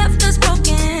that left us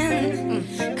broken.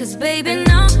 Cause baby,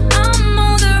 now I'm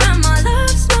older and my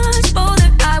love's much bolder.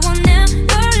 I will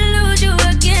never lose you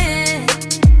again.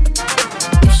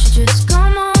 You should just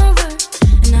come over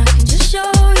and I can just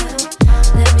show you.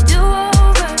 Let me do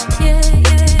over, yeah,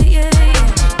 yeah, yeah,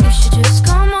 yeah. You should just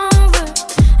come over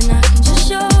and I can just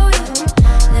show you.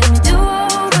 Let me do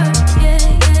over, yeah,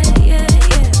 yeah, yeah,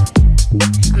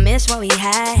 yeah. I miss what we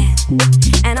had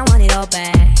and I want it all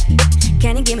back.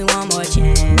 Can you give me one more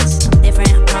chance? I'm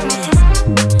different, I promise.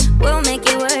 We'll make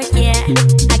it work, yeah.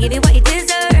 I give you what you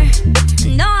deserve.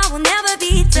 No, I will never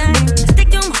be turned. Stick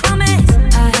to my promise.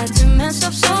 I had to mess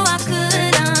up so I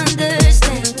could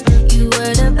understand. You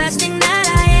were the best thing that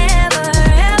I ever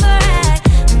had,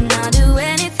 and I'll do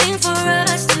anything for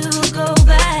us to go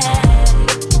back.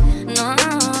 No,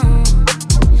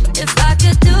 if I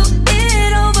could do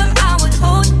it over, I would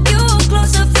hold you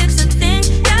closer, fix the thing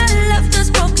that left us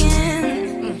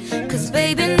broken. Cause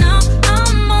baby, now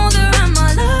I'm older and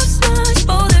my love's much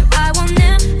bolder. I will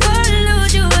never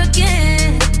lose you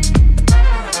again.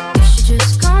 You should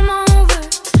just come over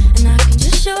and I can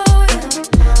just show you.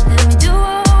 Let me do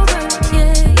over,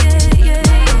 yeah, yeah, yeah,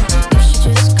 yeah. You should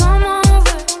just come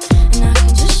over and I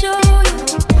can just show you.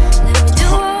 Let me do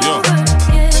over,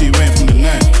 yeah. T-Wayne from the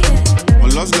night. My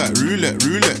love's like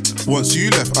roulette. Once you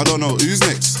left, I don't know who's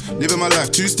next. Living my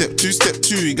life two-step,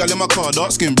 two. Gal in my car,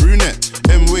 dark skin brunette.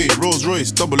 M-Way, Rolls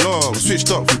Royce, double R. We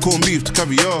switched up from corned beef to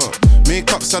caviar.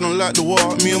 Makeup sounding like the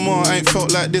war. Me and Ma, I ain't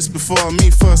felt like this before. Me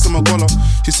first, I'm a goller.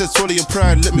 She said, swallow your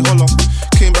pride, let me holler.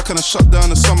 Came back and I shut down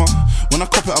the summer. When I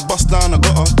cop it, I bust down, I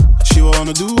got her. She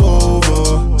wanna do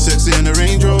over. Sexy in the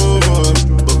Range Rover.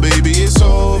 But baby, it's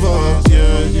over.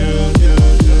 Yeah, yeah, yeah.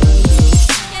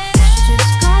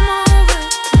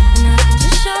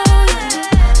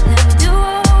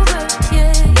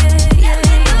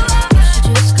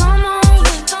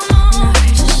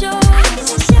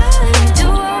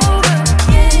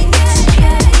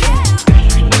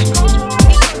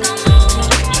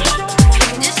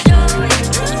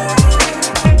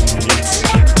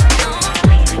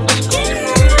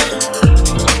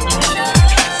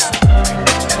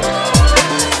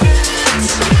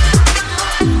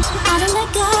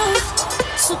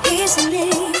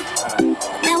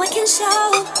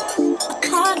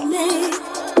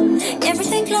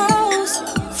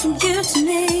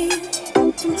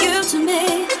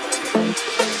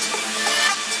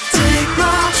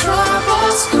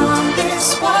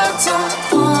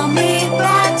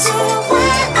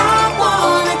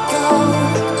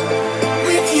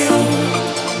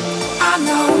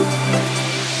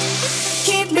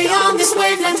 this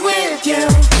wavelength with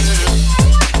you.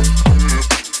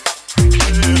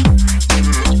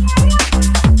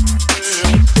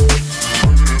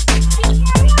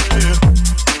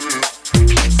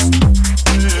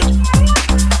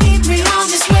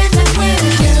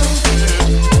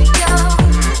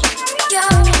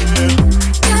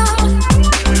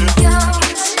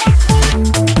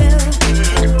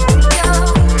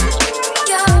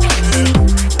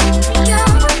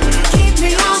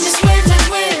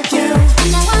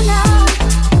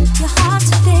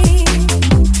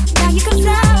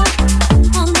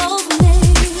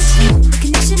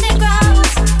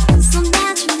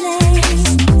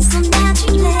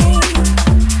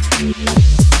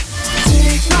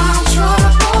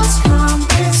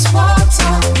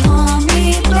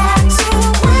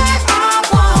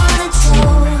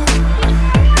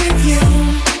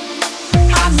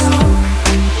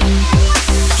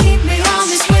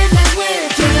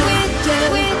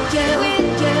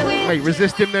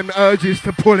 Resisting them urges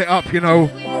to pull it up, you know.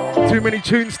 Too many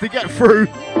tunes to get through.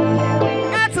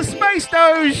 That's a Space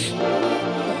Doge.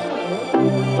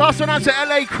 Last one out to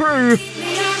LA Crew.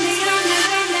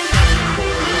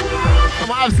 And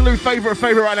my absolute favourite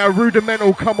right now,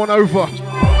 Rudimental, come on over.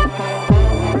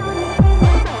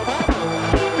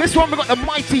 This one we got the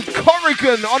mighty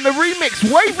Corrigan on the remix,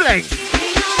 Wavelength.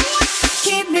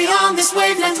 Keep me on this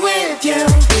wavelength with you.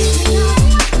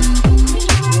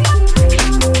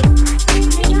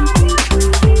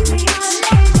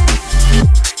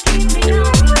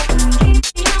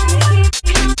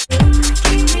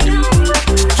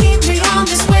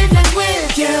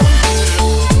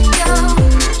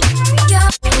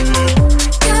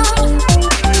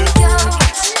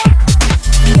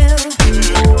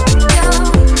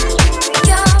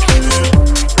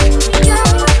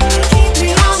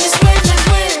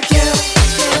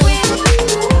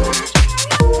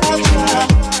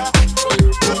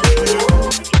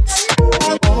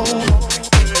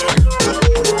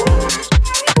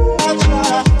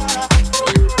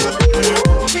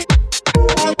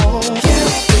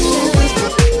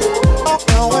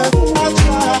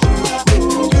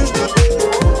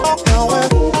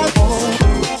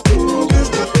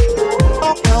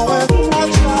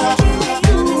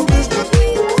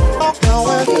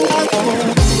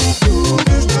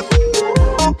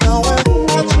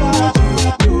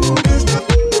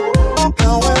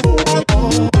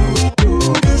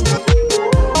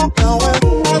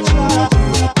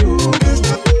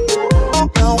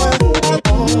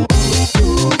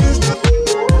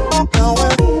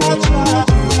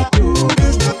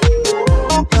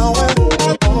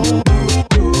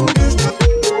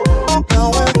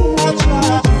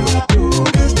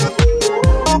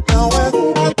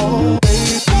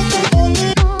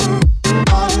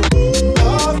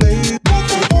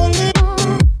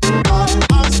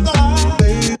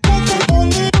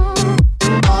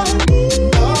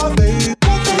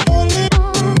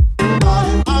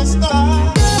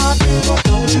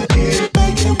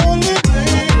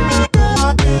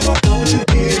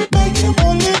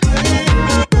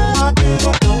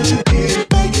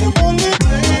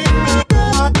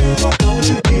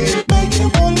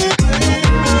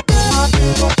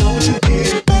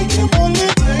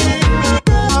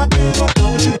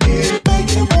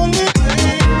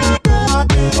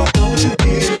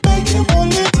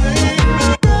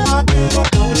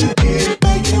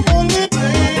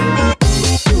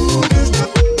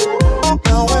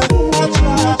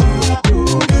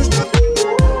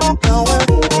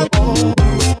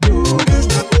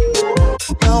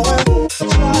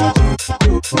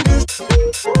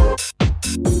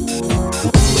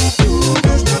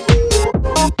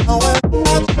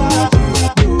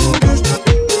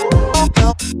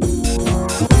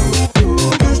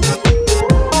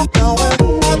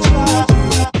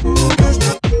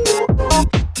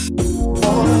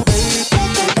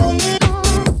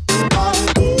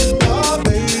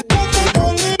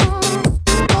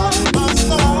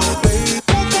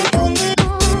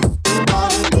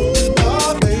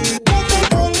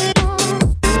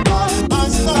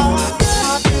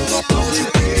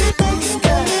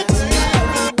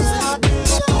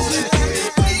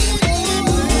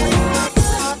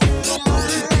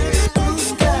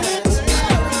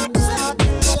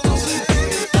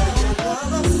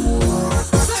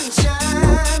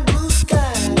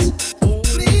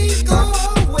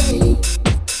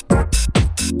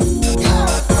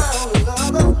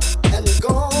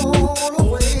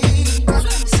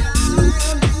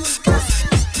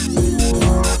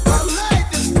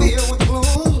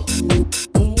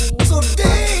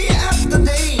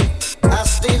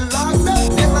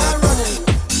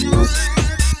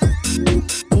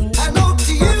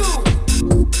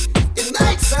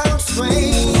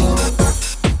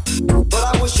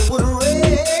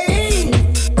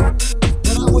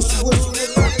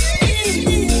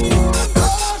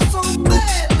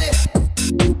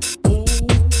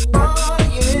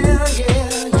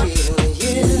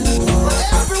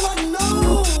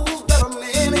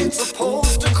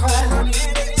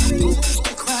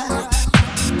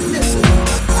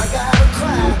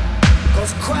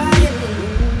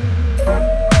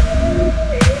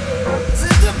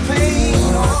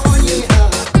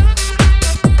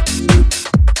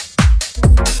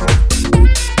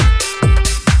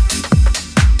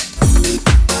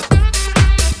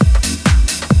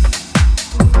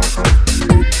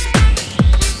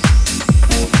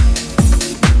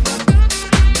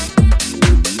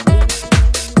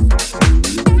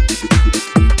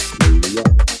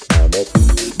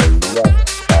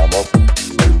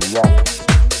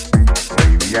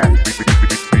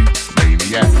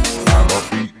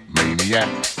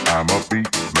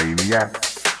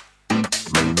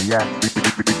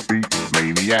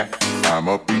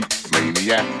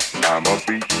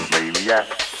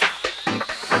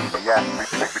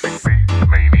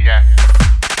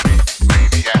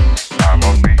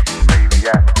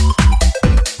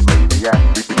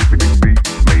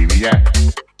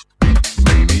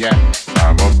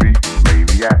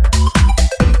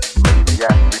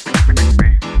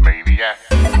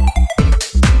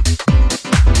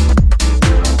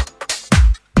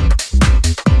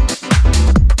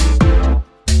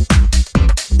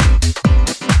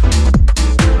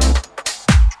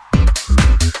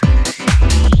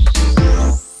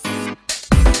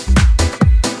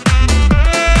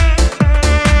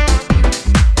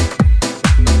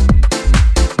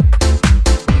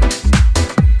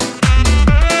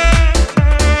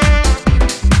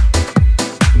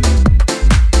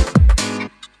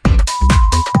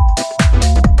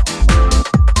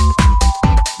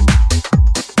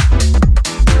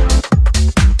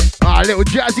 A little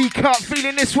jazzy cut,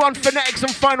 feeling this one. Phonetics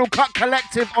and Final Cut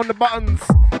Collective on the buttons.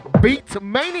 Beat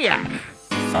Maniac.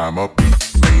 I'm a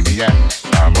beat maniac.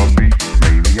 I'm a beat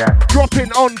maniac.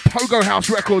 Dropping on Pogo House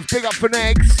Records. Big up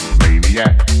Phonetics.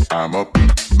 Maniac. I'm a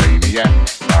beat maniac.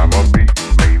 I'm a beat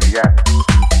maniac.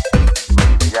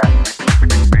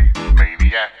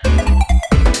 Maniac.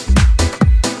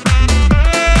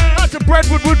 That's a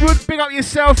Breadwood Woodwood. Big up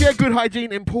yourself. Yeah, good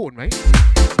hygiene important, mate.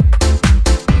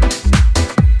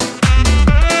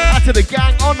 That's to the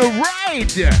gang on the raid.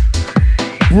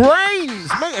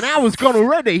 BrainZ, mate, an hour's gone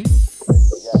already.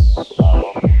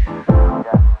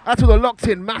 That's to the locked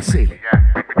in Massey.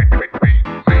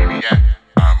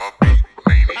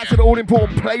 That's to the all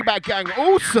important playback gang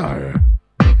also.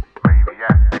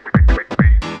 Maniac,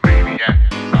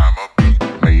 I'm a beat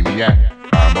maniac.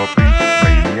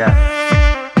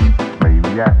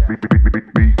 Maniac,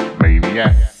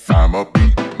 maniac, I'm a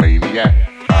beat maniac.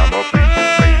 I'm a beat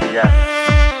maniac.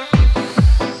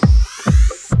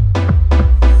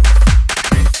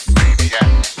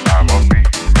 Maniac, I'm a beat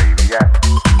maniac.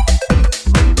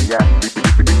 Maniac,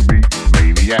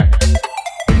 maniac.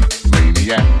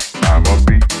 Maniac, I'm a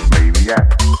beat maniac.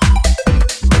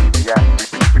 Maniac,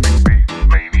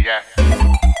 maniac.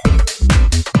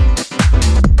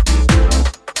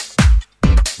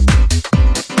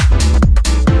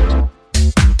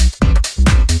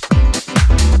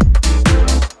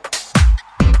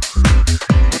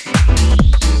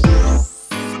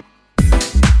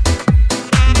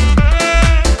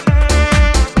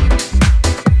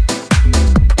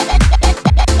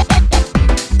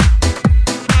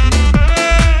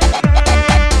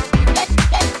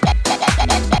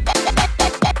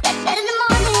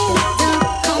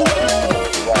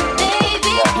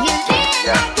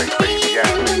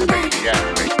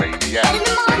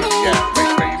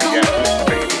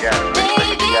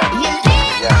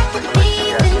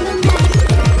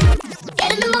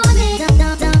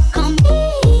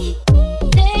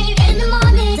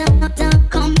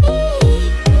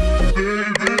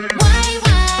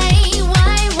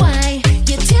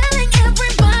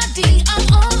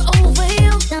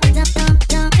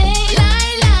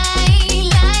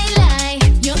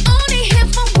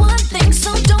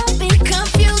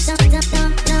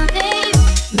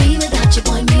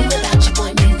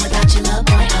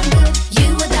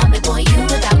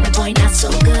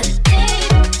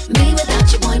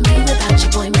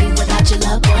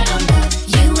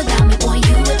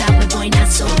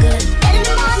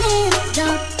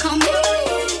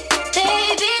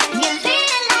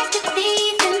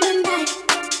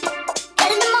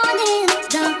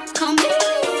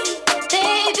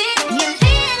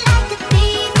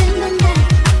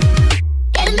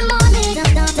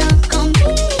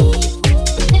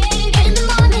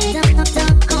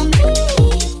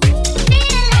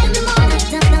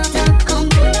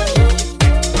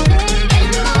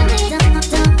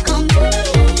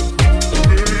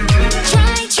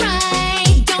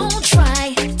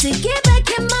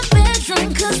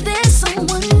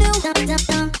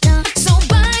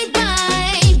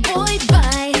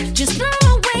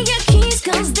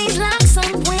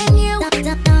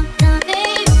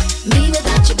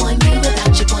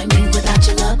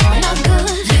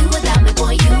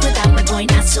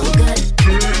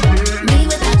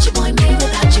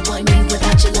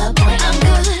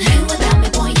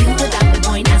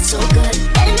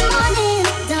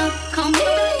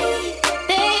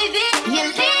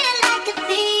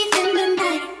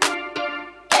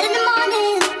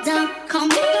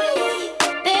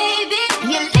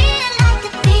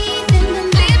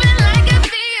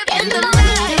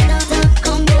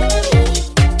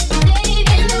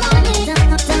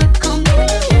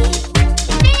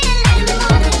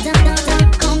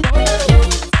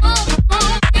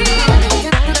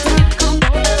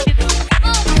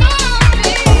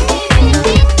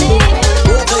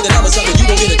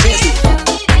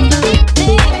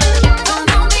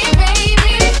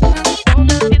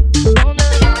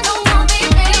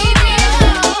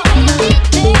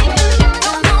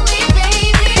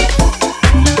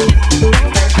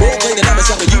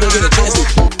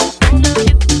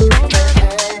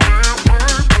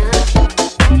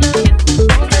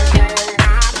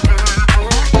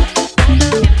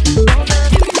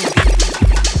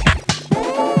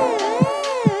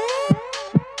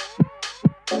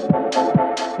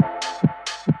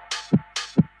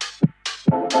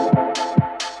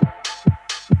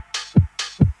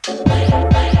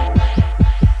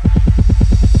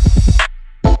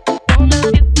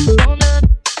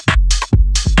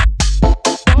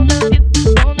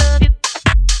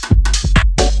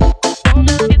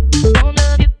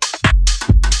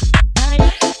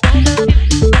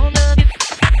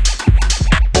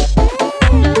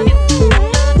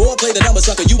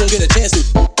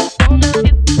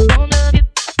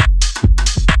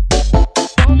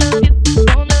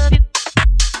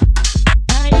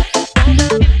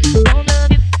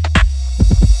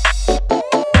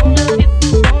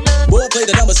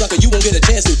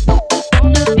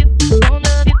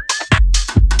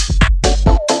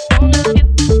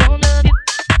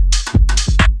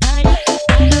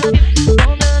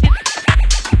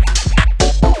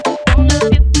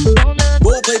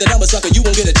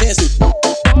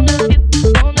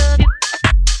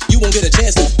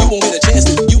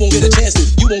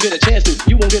 won't get a chance to.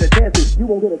 You won't get a chance to. You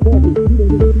won't get a chance to.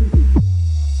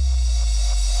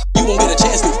 You won't get a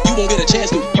chance to. You won't get a chance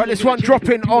to. Right, this one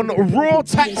dropping on Raw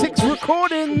Tactics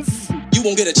Recordings. You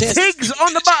won't get a chance. Tiggs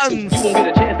on the buttons. You won't get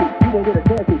a chance to. You won't get a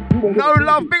chance to. No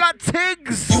love, big up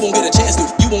Tiggs. You won't get a chance to.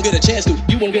 You won't get a chance to.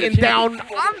 You won't get a chance to. Down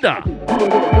under.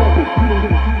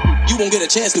 You won't get a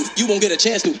chance to. You won't get a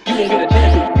chance to. You won't get a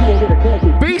chance to. You won't get a chance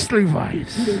to. Beastly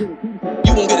vibes.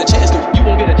 You won't get a chance to. You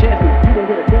won't get a chance to. You won't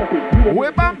get a chance to.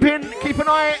 We're bumping. Keep an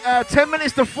eye. 10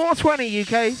 minutes to 4:20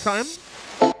 UK time.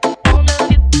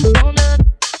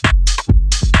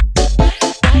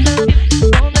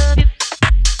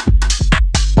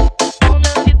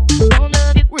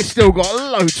 We still got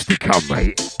loads to come,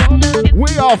 mate.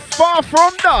 We are far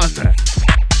from done.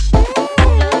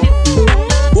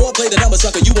 Boy, play the number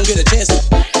sucker, you won't get a chance to.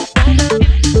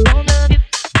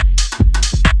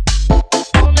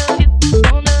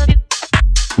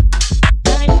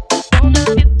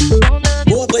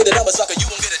 Boy, play the number sucker, you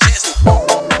won't get a chance to.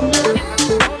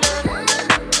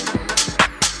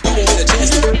 You won't get a chance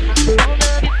to.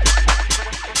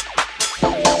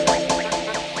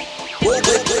 Boy,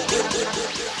 play.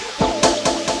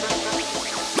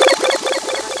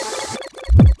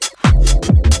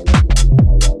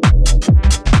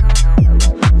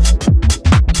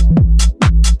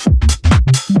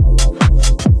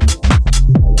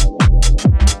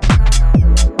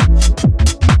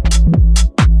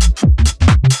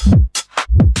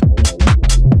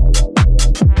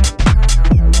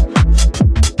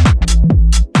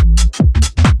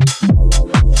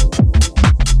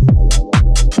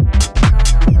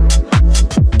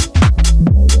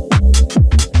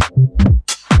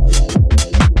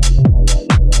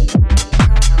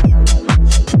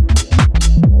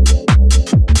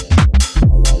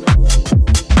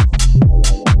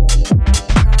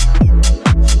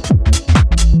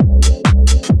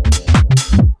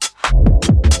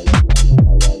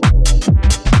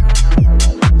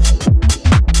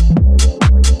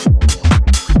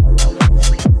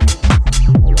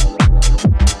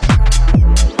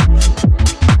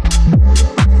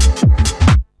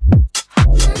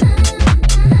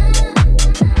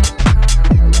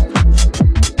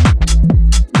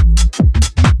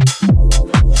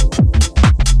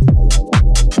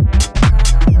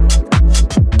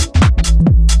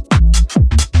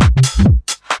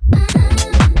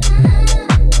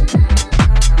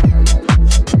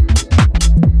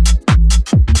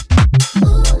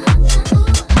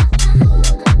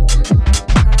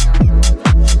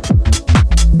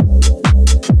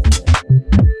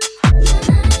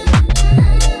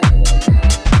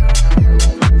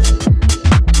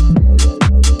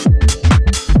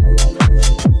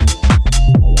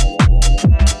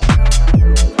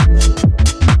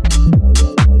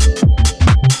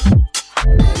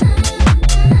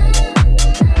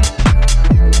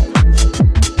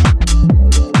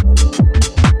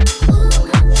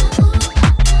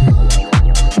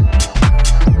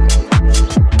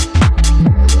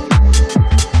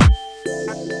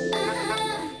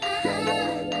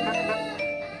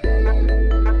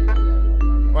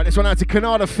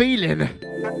 Canada feeling.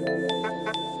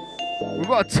 We've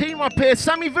got a team up here.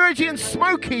 Sammy Virgie and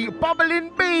Smokey,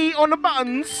 Bubbling B on the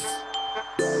buttons.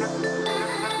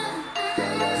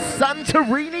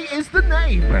 Santorini is the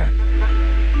name.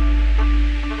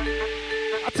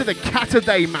 Up to the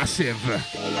Cataday Massive.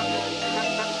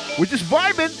 We're just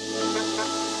vibing.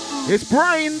 It's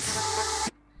BrainZ.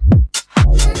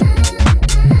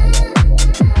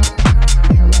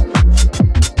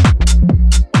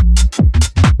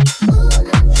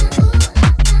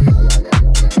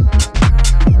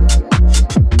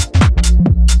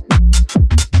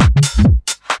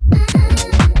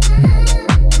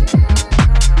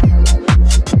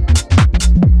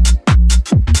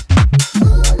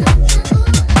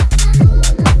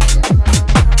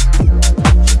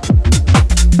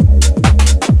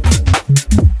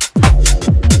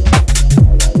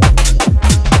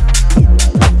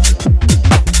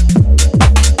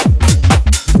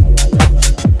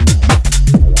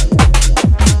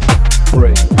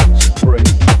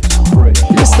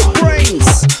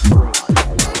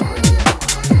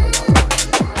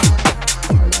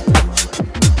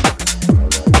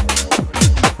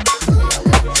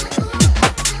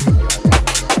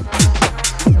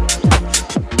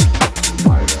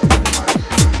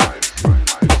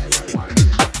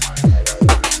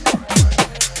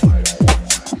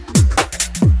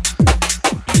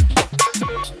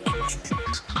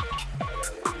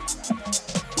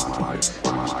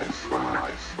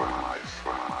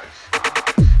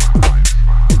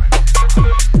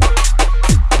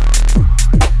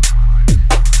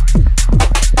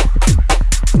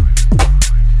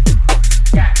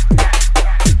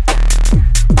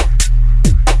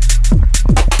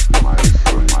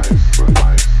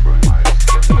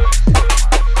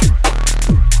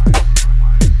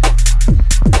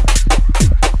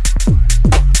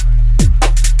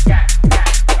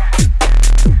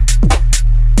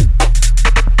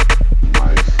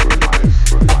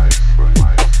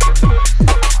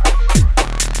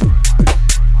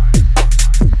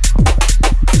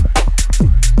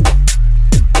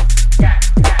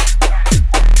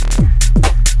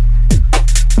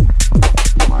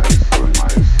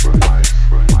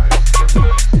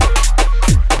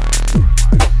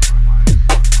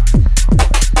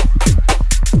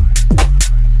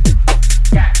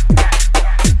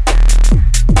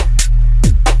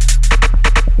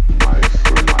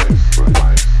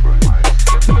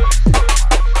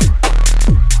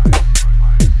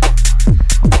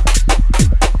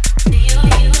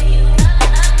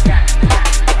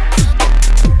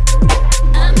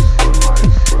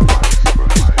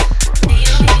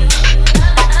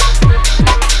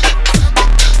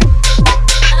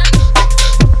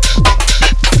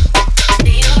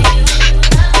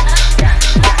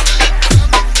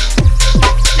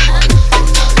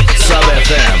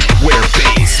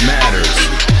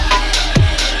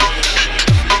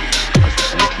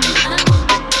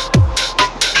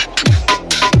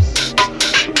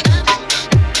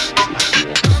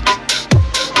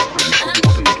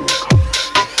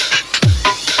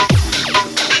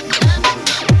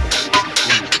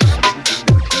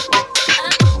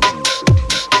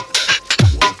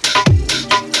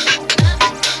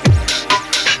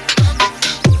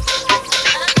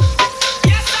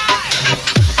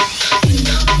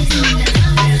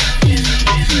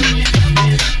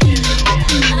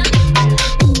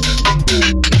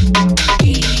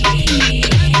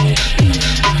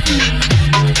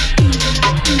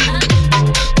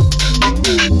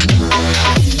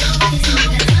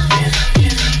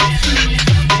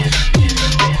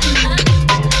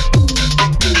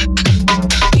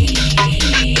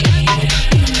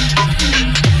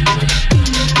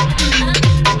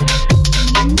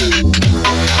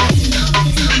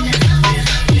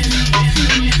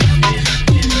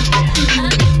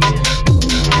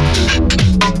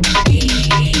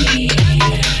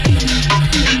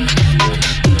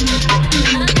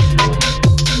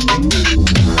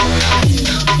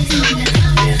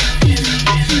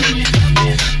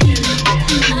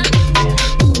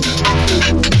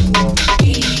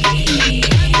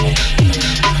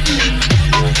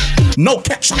 no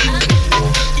catch.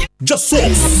 Just so.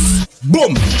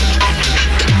 Boom.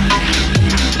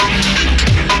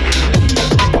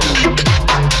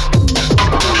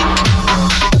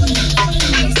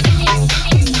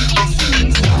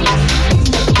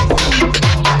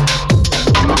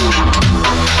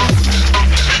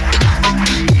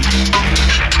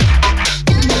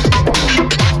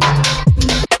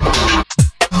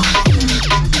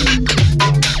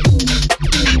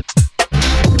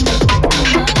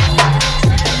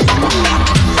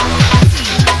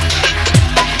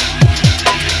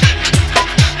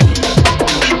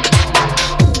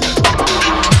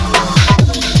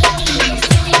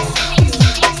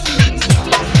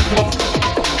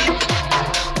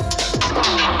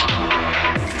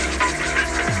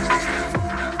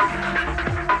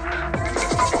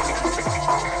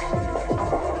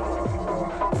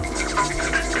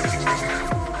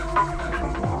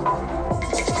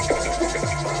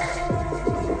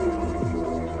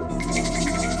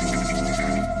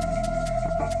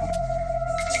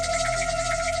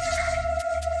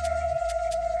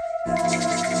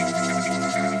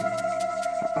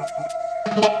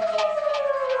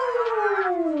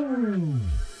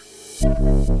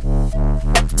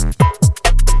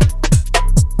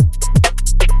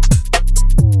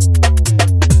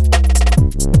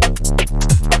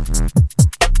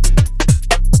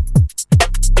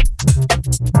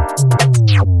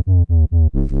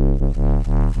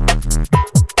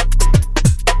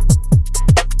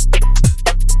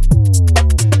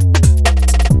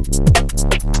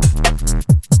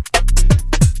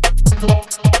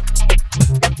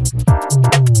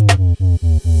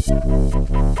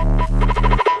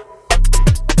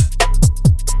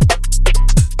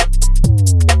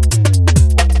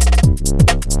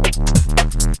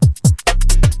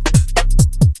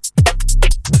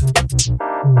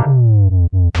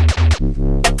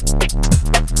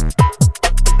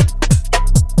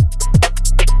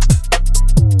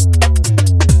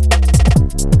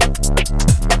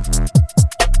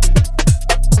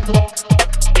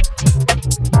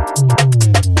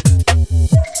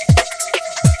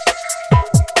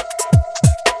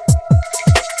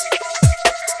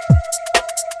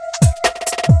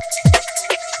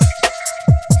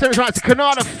 Right to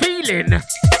Canada feeling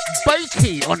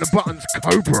bakey on the buttons,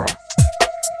 Cobra.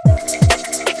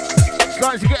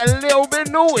 Starting to get a little bit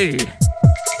naughty.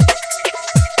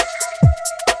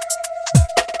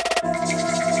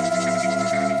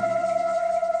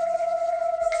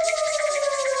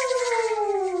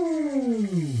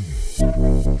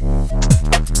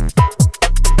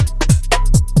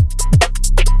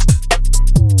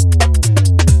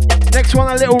 Next one,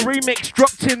 a little remix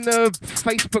dropped in the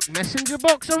Facebook Messenger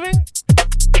box, I think.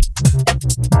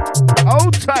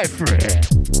 Hold tight for it.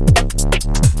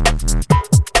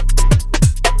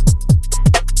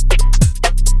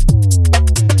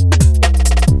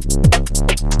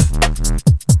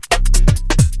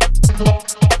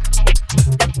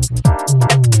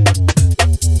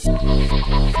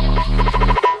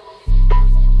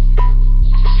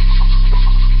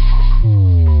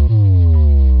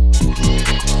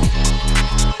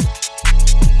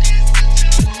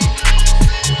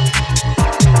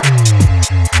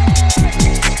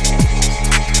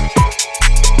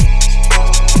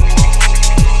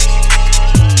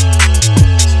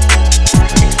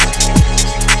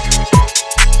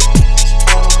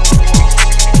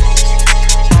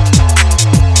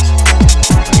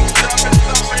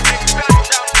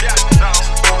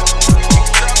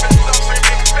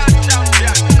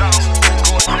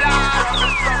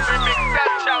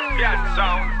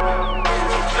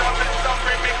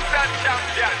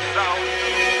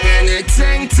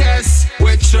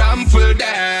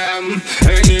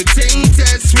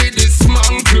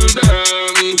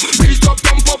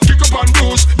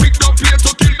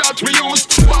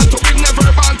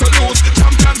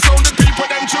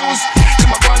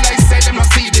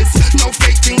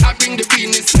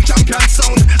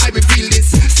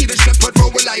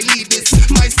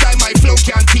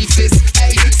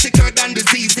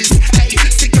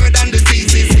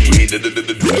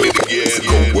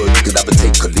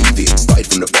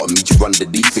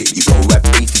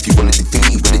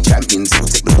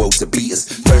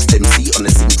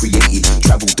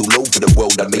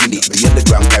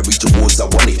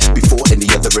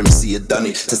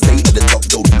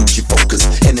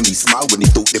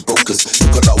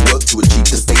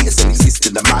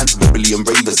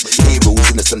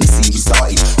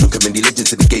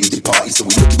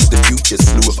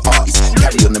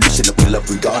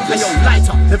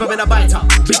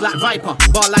 Viper,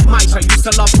 bar like Micah, used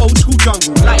to love old school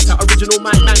jungle. Lighter, original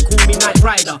man, call me Night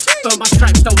Rider. Burn my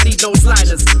stripes, don't need no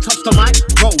sliders. Touch the mic,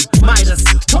 roll, Midas.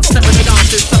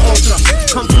 extra.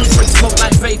 Come through quick smoke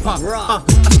like vapor.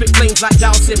 I spit flames like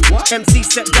dousing. MC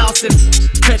step dousing.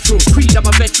 Petrol, creed, I'm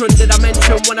a veteran. Did I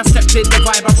mention when I stepped in, the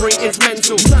vibe I bring is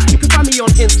mental. You can find me on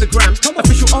Instagram.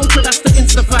 Official Ultra, that's the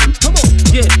Insta fam. Come on.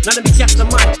 Yeah, now let me gas the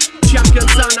mic. Champion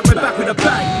sound, and we're back with a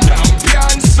bang.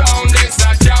 Champion sound, it's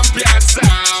a champion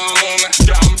sound.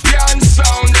 Champion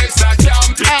sound, it's a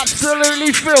champion.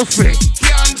 Absolutely filthy.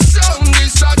 Champion sound,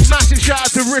 it's a massive shout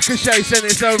out to Ricochet, send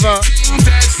this over.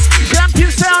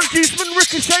 Champion sound, Juiceman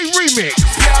Ricochet remix.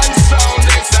 Champion sound,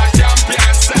 it's a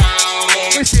champion sound.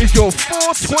 This is your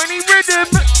 420 rhythm.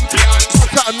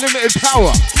 What's that unlimited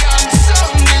power? Champion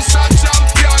sound, it's a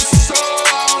champion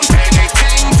sound.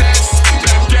 Anything this,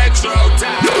 them get thrown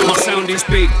down. My sound is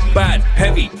big, bad,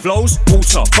 heavy, flows,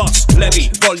 water, bus, levy,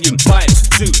 volume, vibes,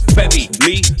 suit, bevy,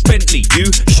 me, Bentley,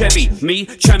 you, Chevy, me,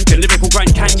 champion, lyrical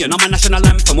Grand Canyon, I'm a national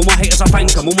anthem, all my haters I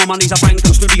thank them, all my money's I bank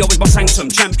them, studio is my sanctum,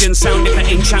 champion sound, if it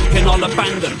ain't champion I'll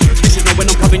abandon, this is know when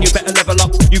I'm coming, you better level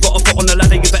up, you got a foot on the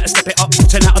ladder, you better step it up,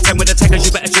 10 out of 10 with the taggers,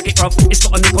 you better check it bruv, it's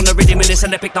got a nick on the rhythm and it's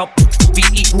an epic up, V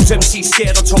equals MC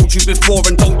scared, I told you before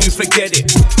and don't you forget it,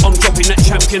 I'm dropping that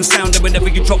champion sound and whenever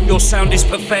you drop your sound it's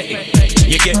pathetic.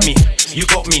 You get me, you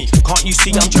got me. Can't you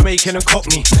see I'm Jamaican and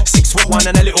Cockney? 6'1"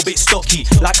 and a little bit stocky.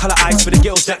 Like colour eyes for the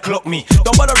girls that clock me.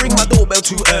 Don't bother ring my doorbell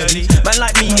too early. Man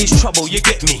like me is trouble, you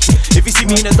get me. If you see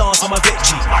me in a dance, I'm a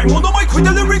veggie. I'm on the mic with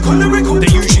the lyrical.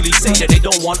 They usually say that they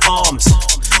don't want arms.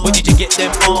 Where did you get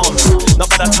them arms? Not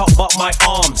that I talk about my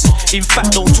arms. In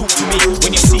fact, don't talk to me.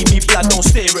 When you see me blood, don't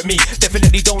stare at me.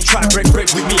 Definitely don't try break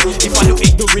with me. If I look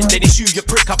ignorant, then it's you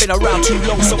prick. I've been around too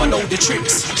long, so I know the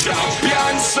tricks.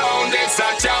 Champion sound, it's a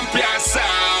champion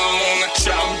sound.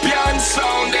 Champion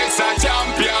sound, it's a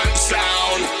champion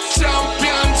sound.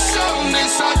 Champion sound,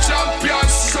 it's a champion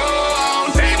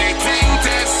sound. Anything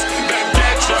this, them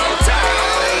get thrown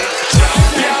down.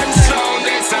 Champion sound,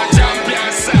 it's a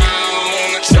champion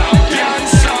sound. Champion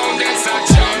sound, it's a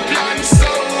champion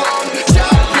sound.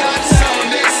 Champion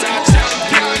sound, it's a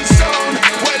champion sound.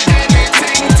 When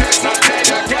anything this, not let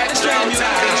you get thrown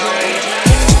down.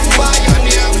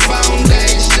 Pioneer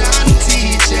Foundation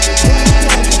teachers.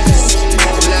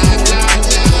 La la la.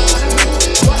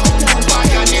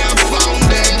 Pioneer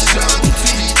Foundation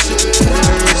teachers.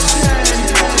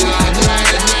 La la la.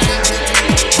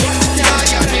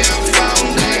 Pioneer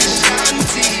Foundation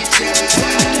teachers.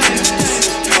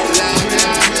 La la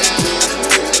la.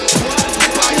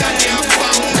 Pioneer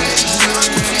Foundation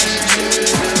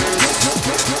teachers.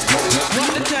 What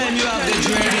the time you have the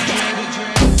dread?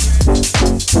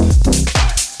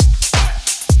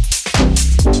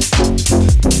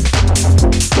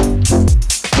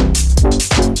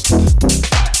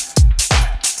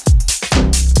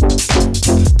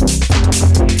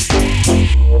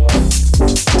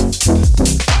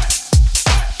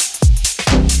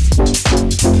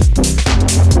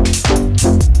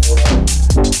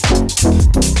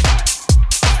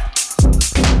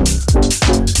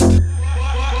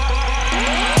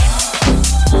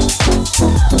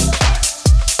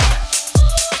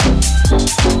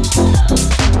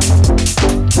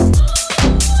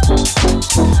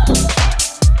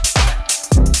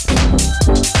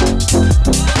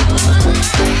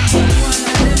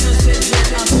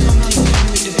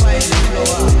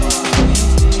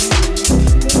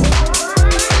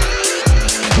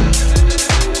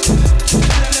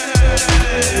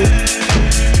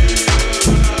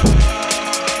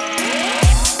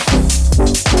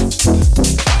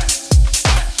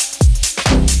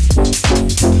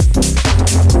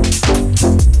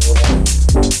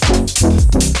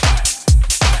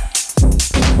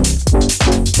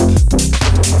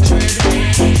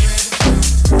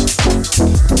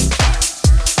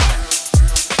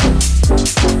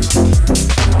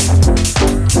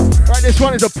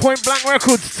 One is a Point Blank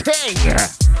Records thing.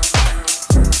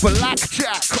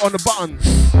 Blackjack on the buttons.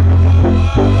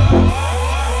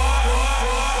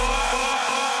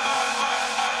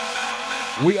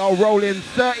 We are rolling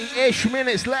 30-ish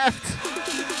minutes left.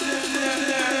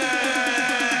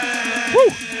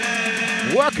 Woo!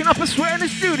 Working up a sweat in the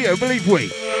studio, believe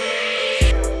we.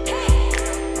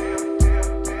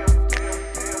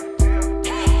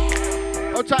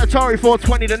 Atari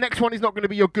 420, the next one is not going to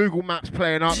be your Google Maps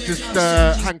playing up, just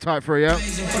hang tight for you.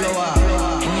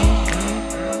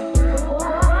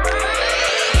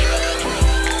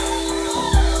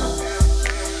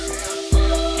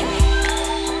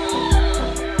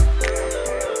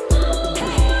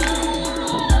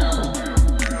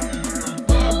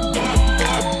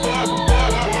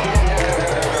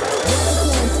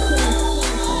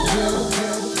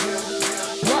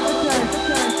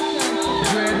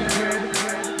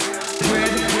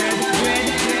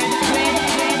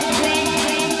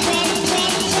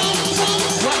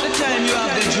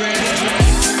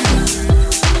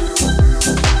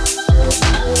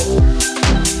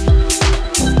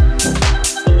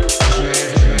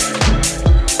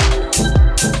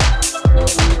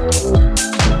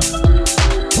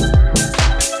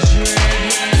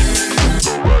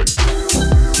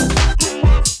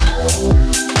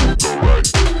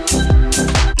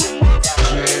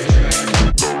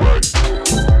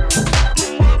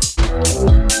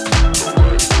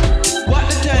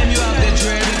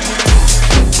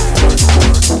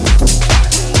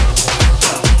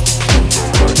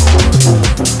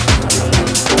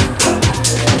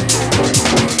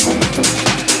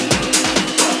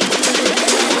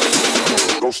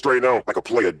 going on like a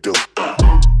player do.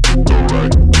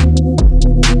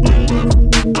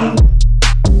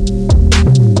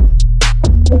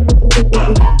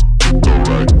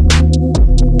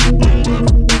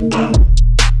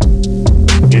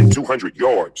 In 200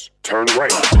 yards, turn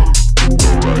right.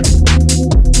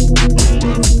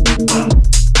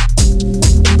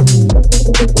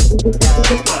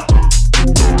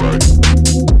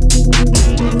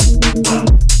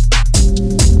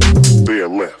 There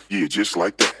left, yeah, just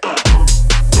like that.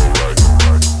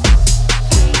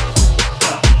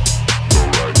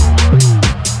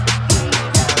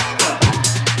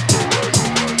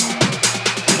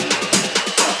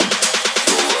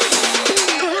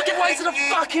 Get way to the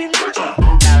fucking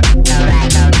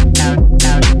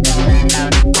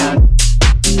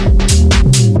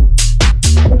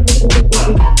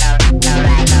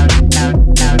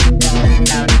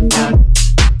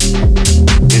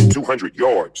In 200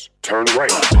 yards, turn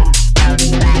right.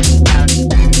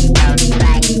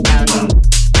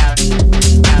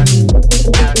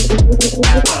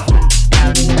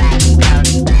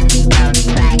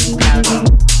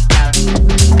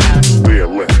 There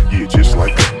left, yeah, just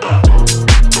like that.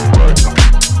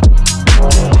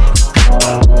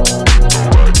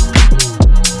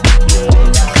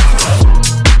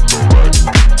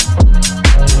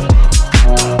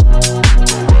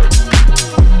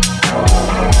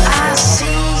 I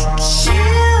seek you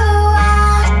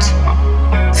out,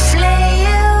 flay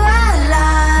you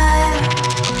alive.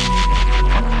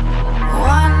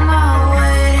 One more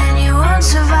word and you won't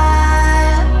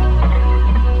survive.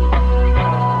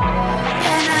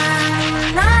 And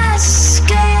I'm not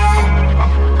scared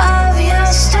of your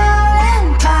stolen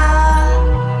power.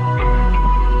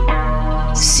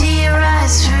 See right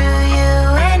through you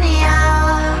anyhow.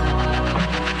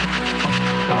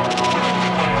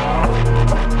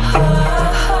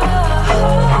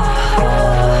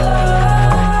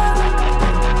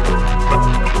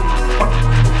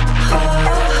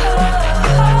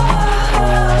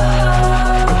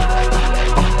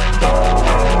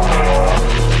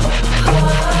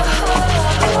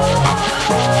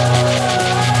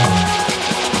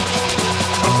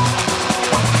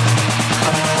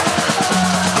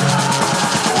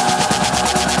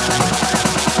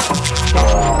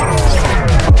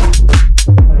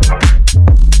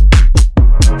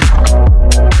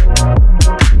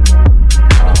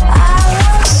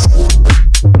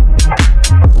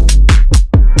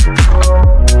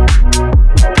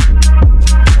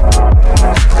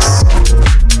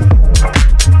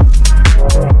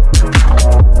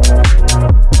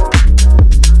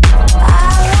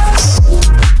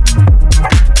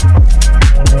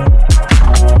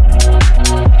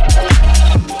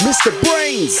 Mr.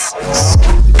 BrainZ.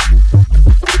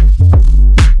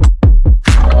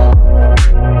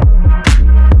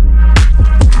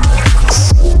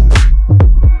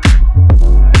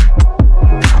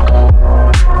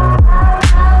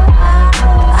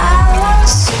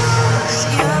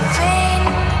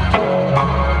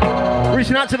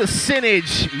 Reaching out to the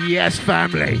Sinnage, yes,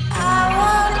 family.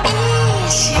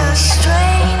 Ease your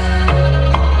strain.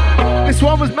 This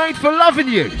one was made for loving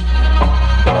you.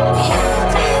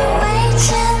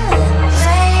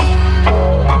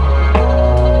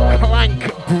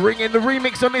 Clank bringing the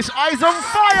remix on this Eyes on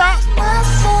Fire.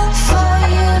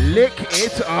 Lick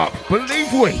it up,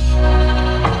 believe we.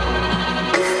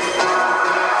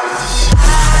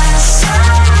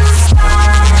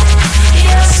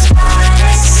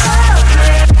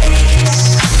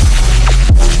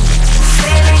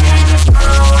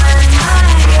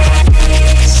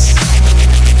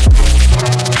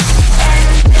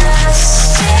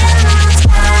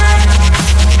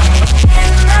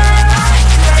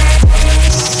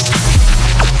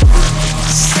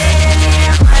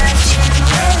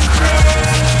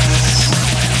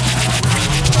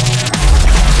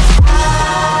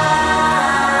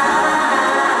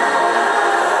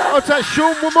 What's that,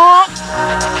 Sean Lamar?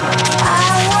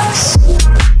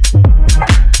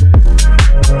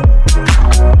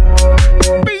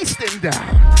 Beasting down.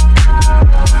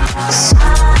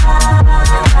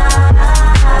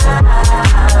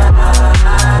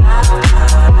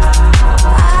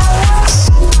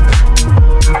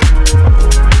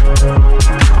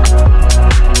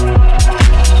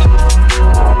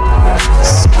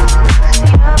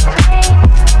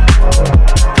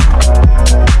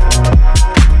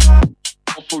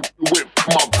 With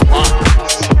my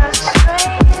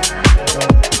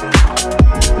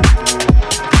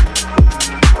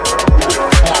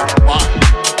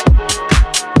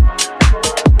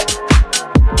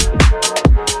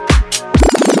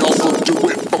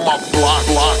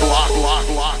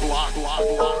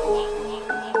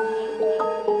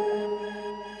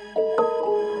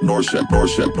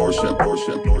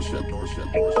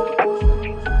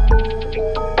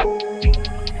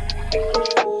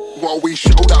Well, we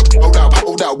showed up, hold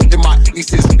up, with my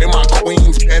nieces and my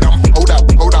queens. Bet I'm hold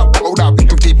up,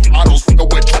 empty bottles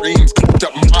filled with dreams. Cooked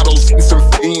up models and some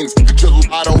fiends.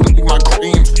 Gelato, need my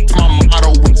creams. It's my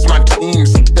motto, it's my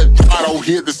teams. That motto,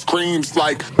 hear the screams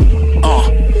like,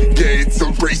 yeah, it's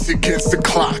a race against the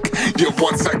clock. Yeah,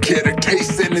 once I get a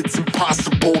taste, then it's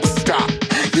impossible to stop.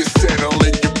 You settle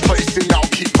in your place and I'll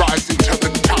keep rising to the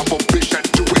top. Oh, bitch, I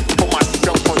do it for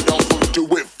myself, but also do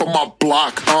it for my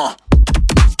block, my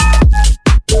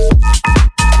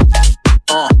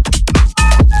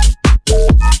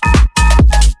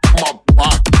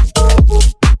block.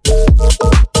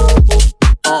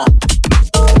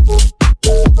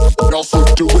 But also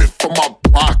do it for my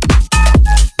block.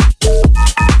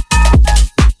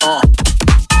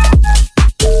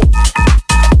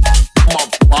 My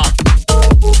block.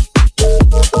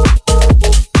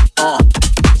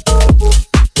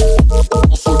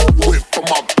 Also do it for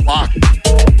my block.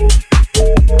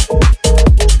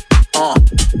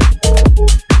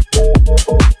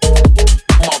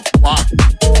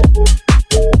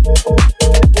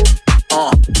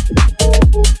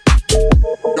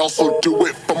 Also do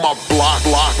it for my block.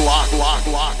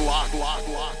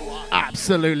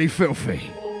 Absolutely filthy.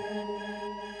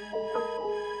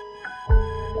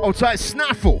 Oh, tight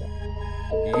snaffle.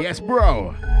 Yes,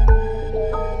 bro.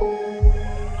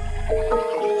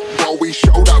 Well, we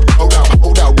showed up, hold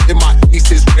up, with my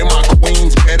nieces and my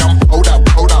queens. Bet I'm hold up,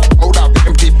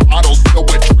 empty bottles filled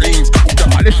with dreams.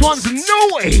 This one's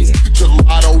naughty.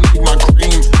 Gelato, need my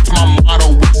creams. It's my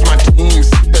motto, it's my teams.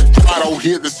 That motto,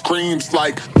 hear the screams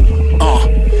like,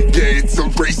 yeah, it's a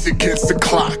race against the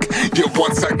clock. Yeah,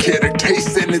 once I get a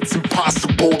taste, then it's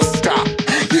impossible to stop.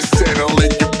 You settle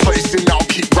in your place and I'll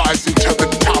keep rising to the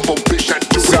top. Oh, bitch, I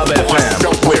do Sub it for FM,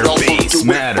 myself, where but also bass do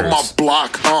matters. it for my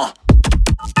block,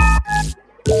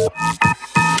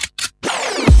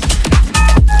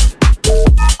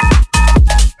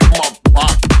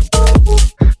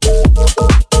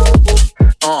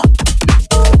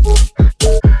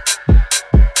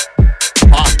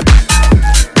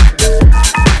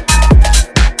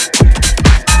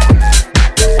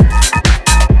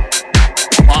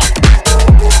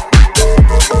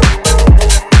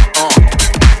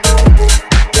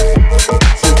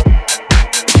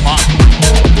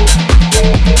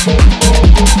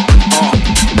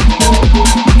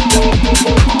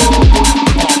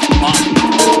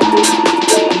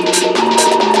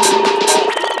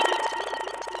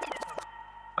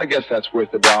 I guess that's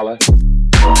worth $1.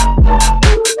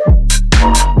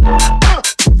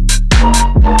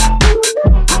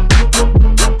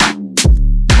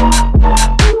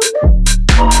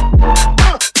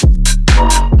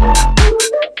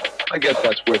 I guess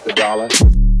that's worth $1.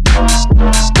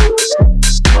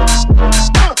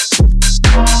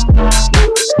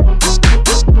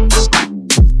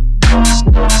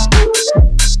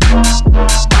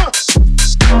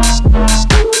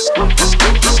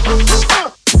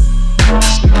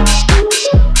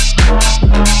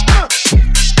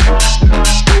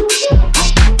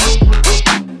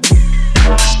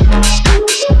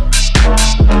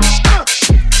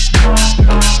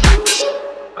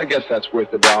 I guess that's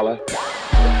worth $1.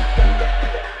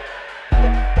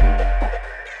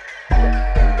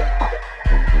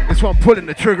 This one pulling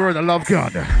the trigger of the love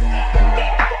gun.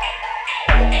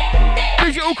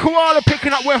 Digital Koala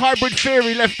picking up where Hybrid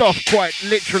Theory left off, quite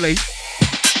literally.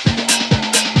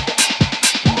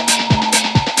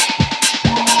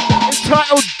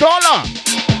 Entitled Dollar.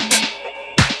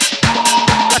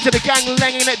 Back to the gang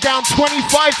laying it down,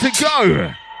 25 to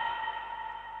go.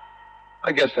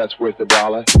 I guess that's worth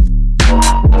 $1.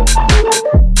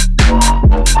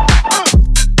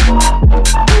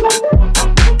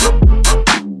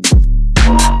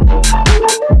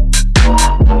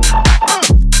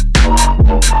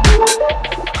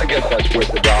 I guess that's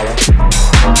worth $1.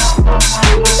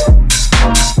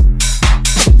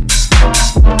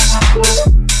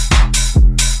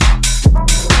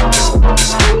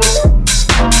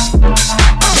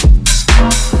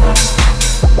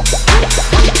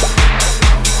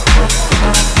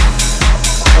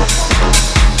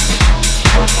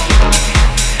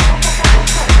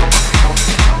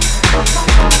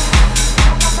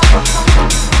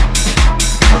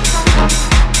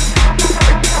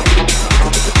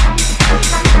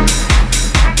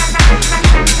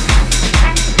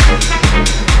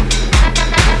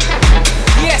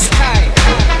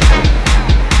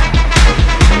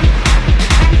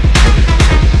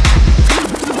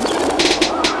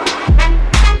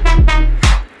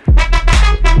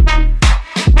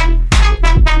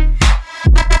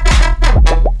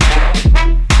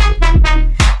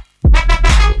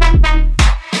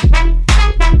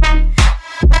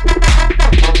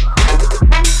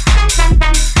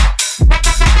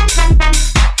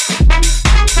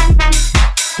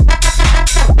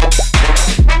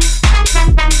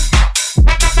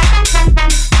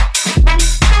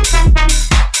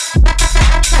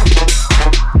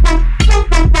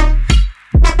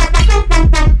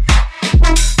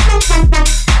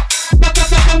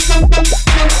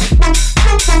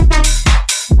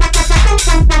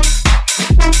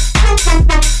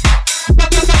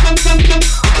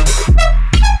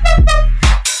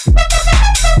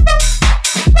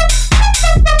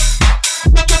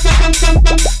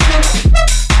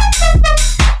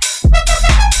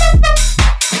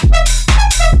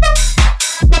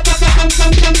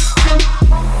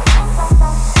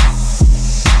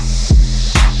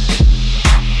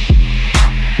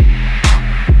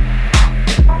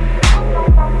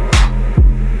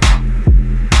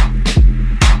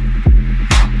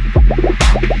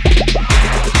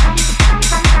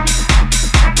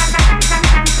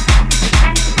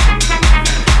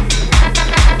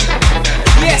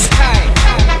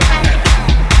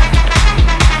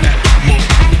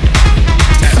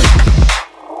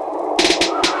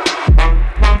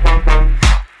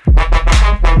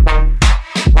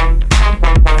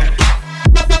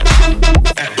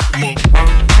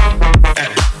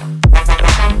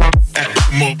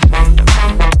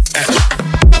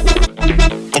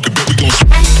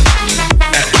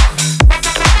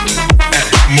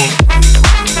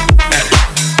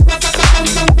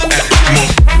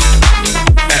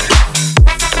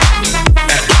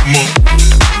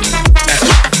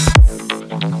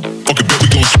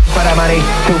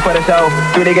 for the show,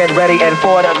 3 to get ready and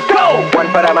 4 to go. 1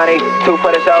 for the money, 2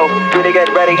 for the show, 3 to get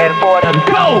ready and 4 to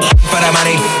go. For the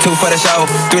money, 2 for the show,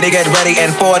 3 to get ready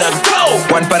and 4 to go.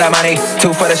 1 for the money,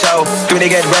 2 for the show, 3 to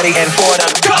get ready and 4 to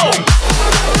go.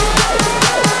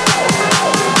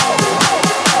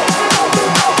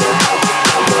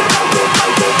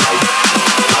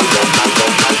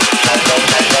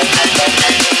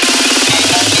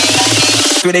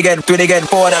 Do it again,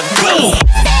 4 to go.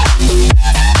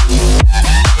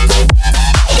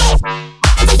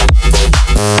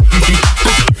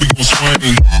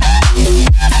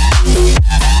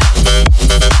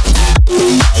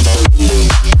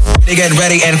 Get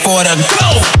ready and 4 to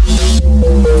go.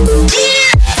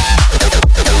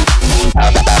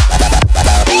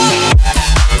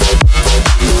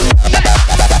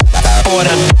 4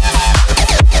 to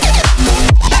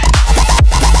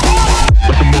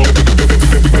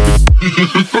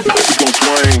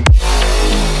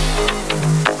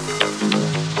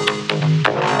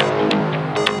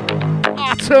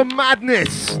Utter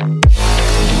madness.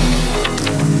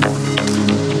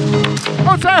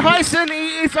 Otto Hyson,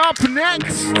 he is up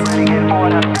next.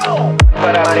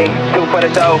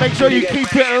 Make sure you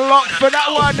keep it locked for that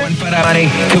one.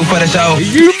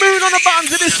 You move on the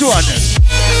buttons of this one.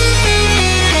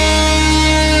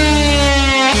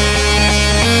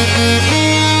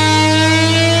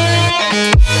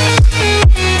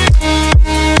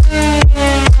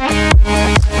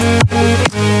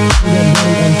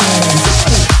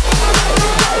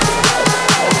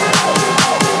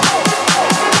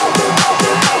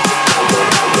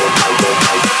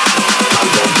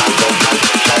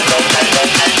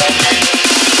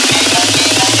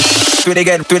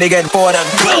 Do it again, 4 to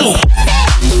go.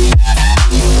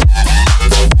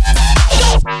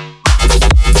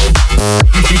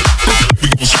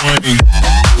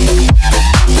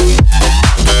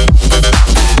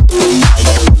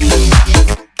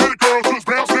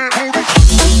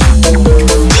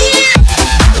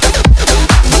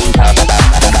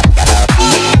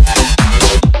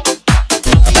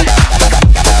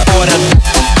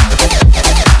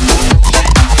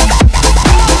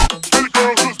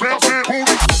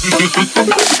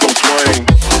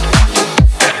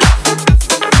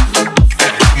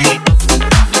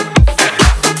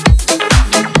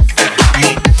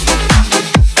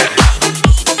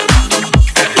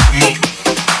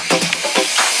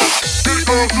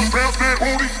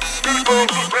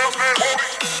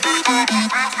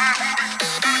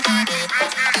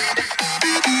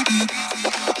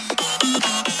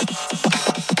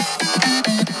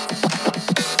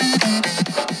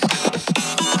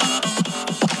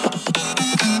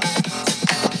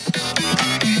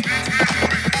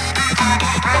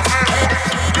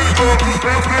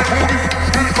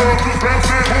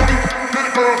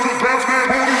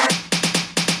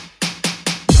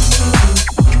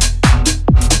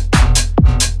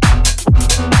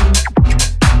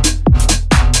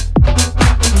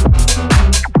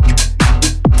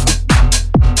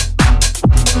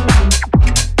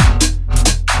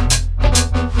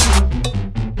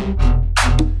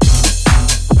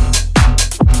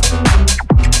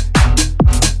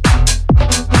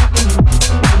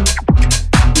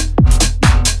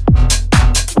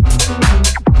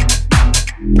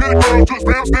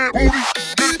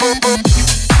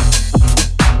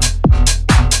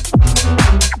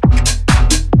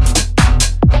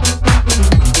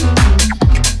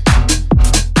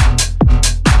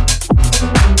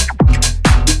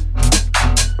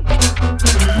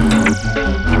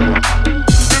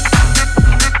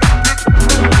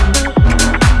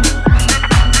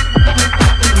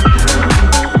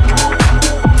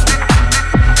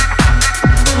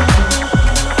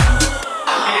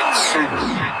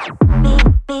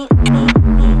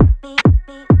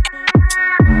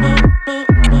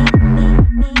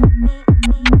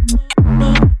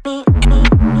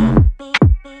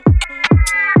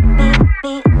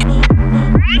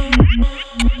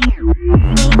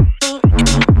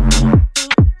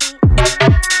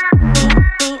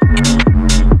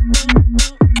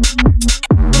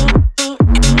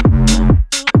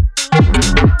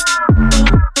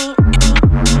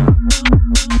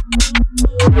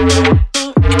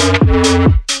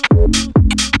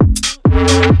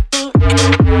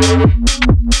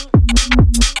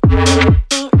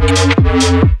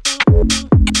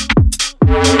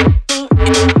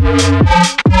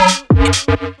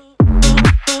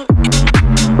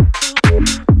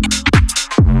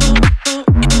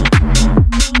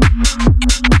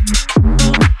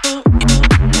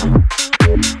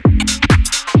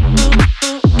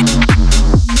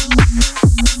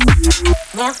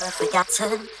 Never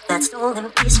forgotten that stolen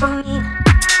piece from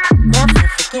me. Never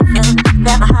forgiven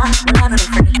that my heart will never be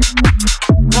free.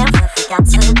 Never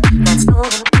forgotten that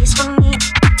stolen piece from me.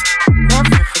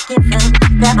 Never forgiven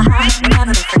that my heart will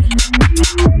never be free.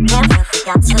 Never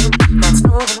forgotten that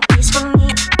stolen piece from me.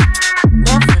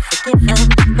 Never forgiven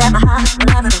that my heart will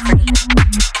never be free.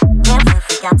 Never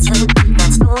forgotten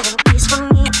that stolen piece from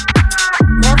me.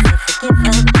 Never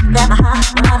forgiven that my heart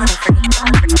will never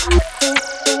be free.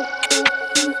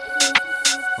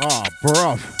 Oh,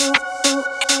 bruv.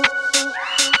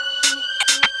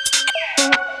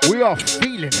 We are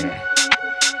feeling it.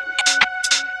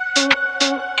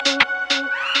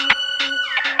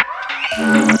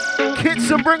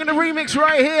 Kids are bringing the remix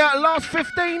right here at last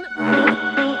 15.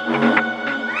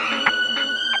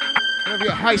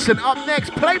 Olivia Hyson up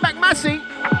next. Playback Massey.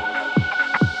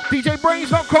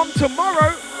 DJBrainZ.com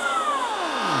tomorrow.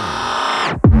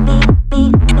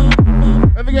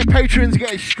 Don't forget patrons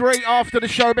get it straight after the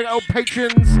show. Big old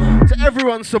patrons to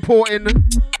everyone supporting.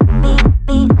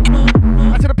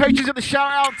 And to the patrons at the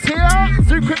shout out tier.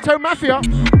 Zoo Crypto Mafia.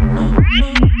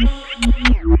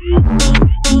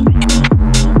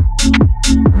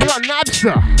 We got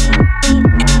Nabster.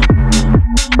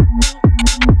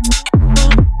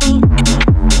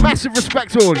 Massive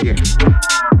respect to all of you.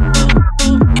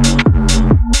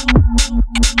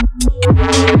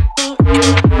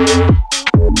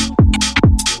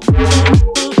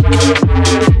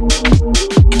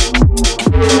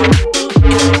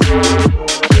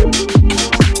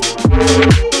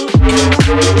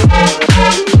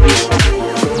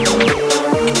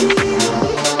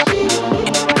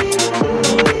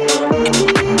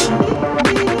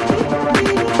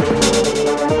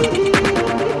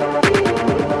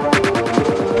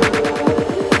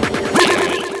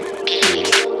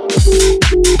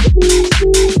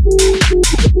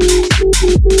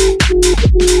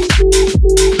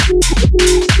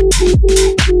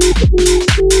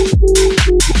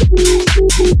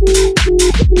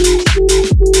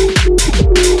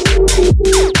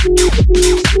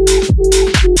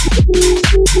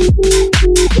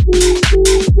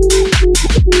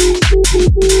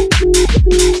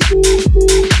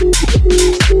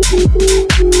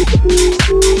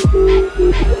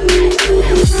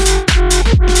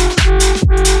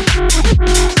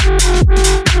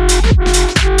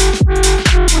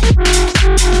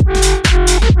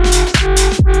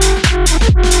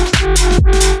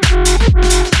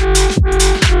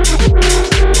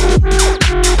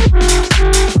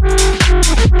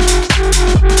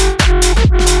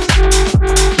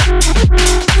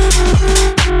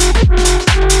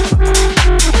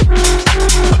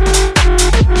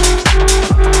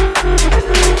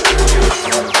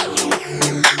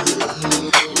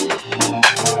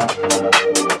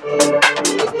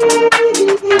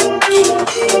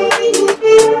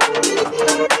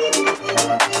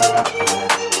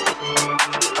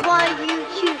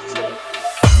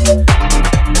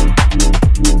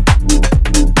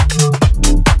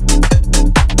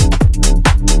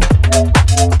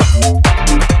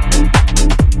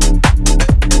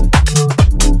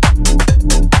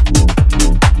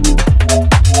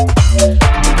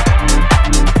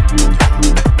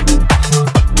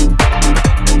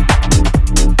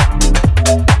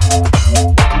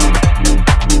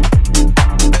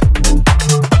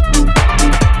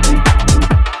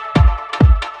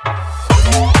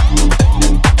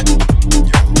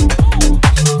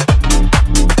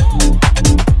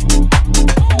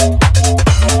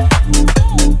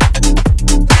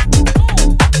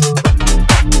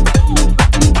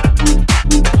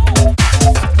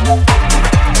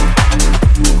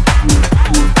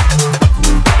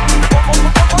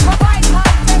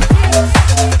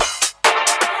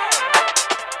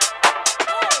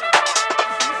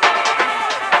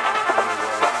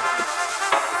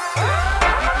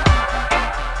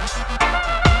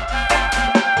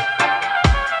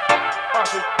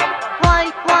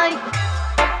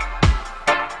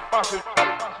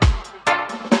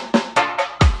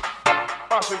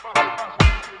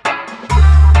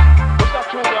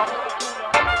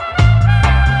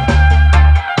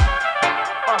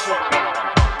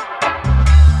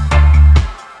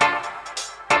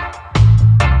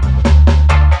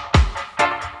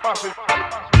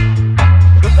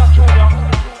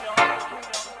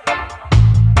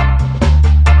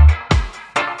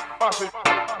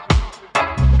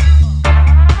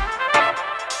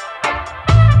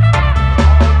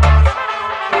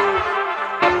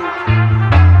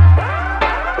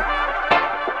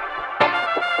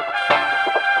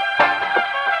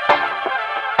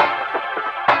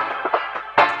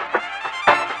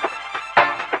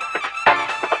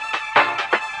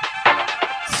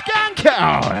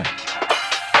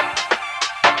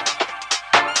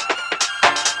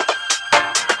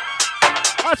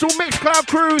 That's all Mixcloud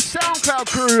crew, Soundcloud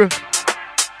crew.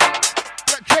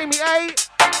 Got Jamie A.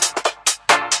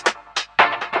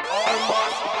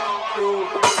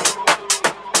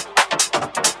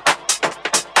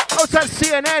 Oh, that's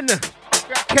CNN.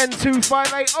 Got Ken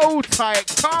 258. Old tight.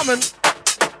 Carmen.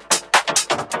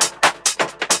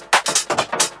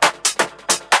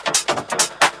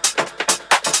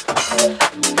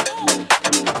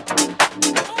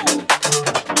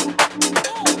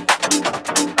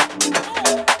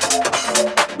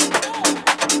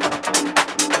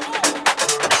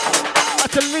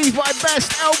 To leave my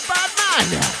best, El Badman.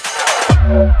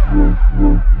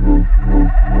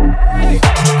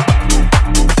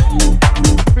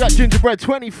 We got Gingerbread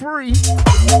 23.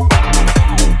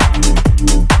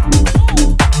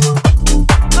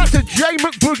 That's a J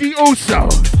McBoogie also.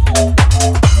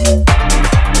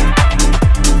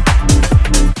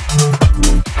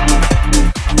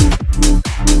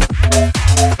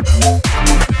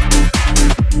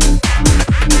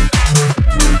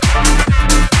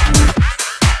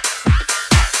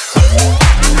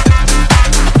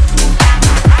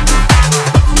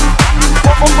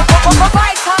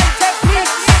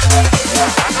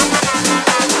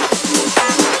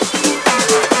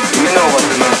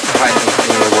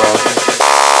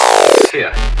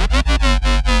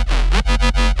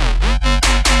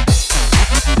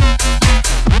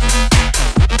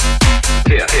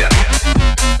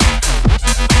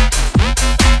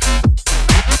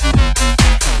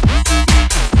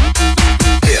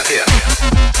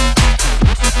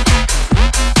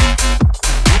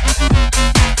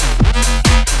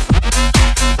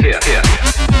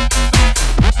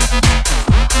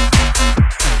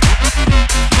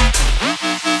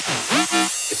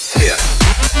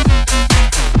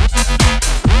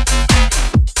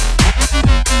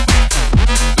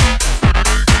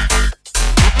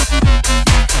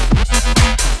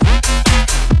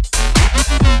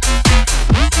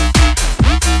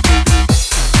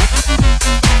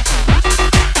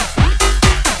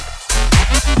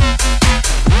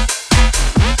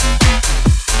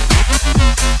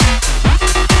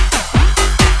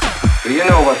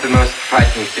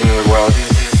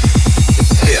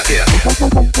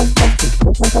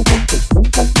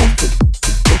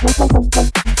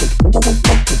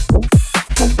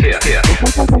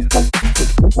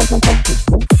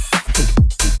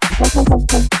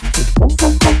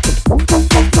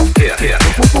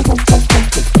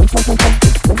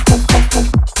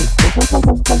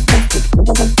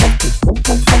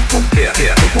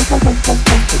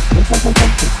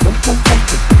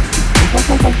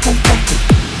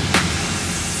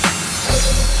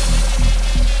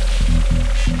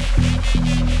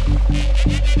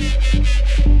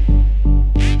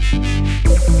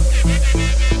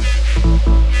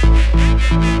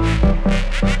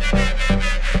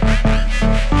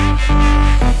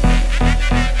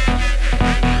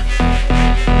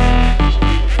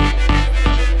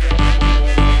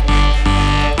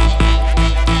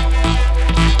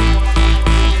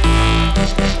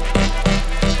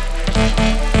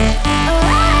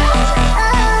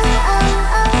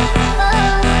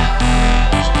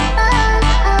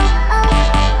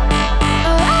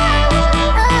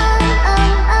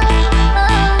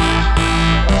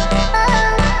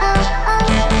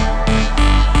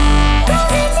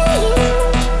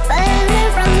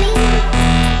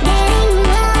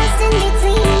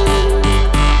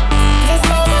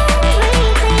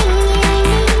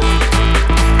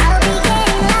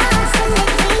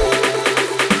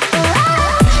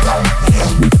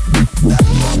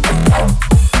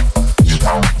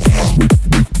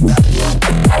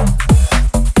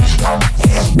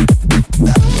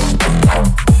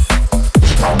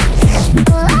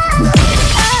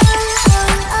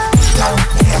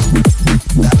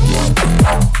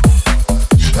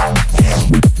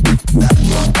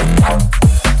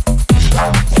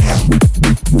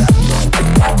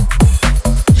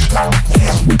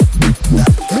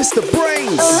 Mr.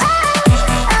 BrainZ.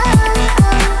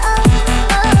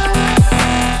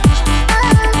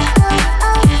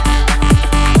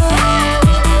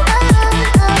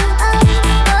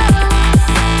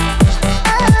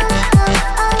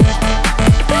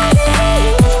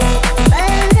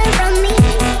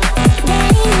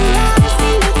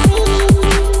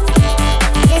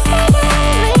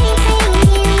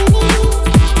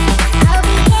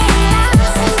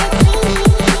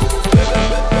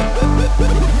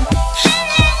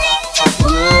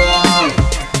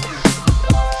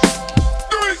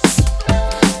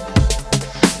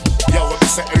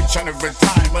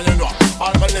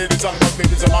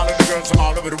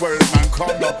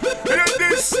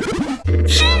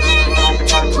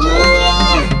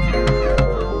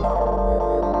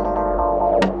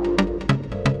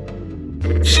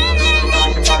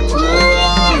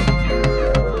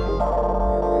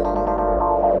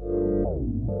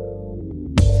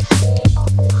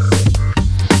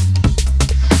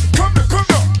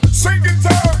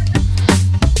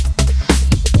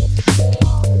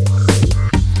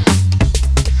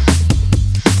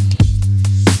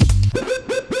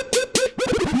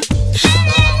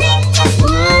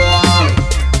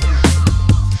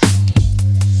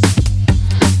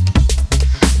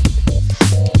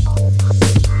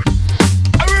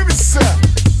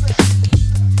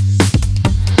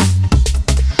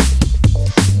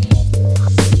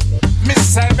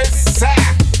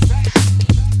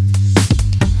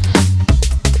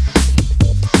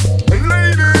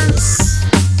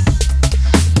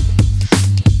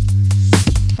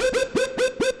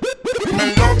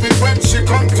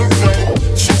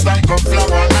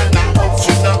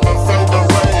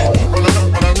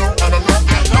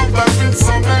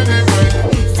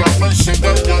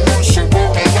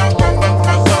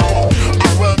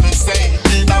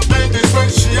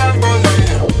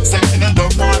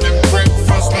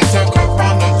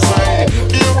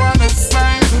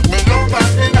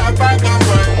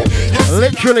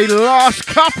 literally last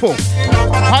couple.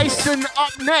 Hyson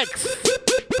up next.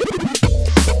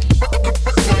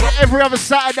 Every other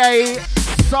Saturday,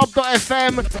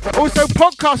 sub.fm. Also,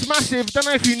 Podcast Massive. Don't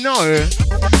know if you know,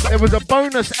 there was a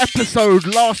bonus episode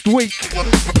last week.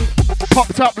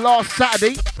 Popped up last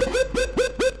Saturday.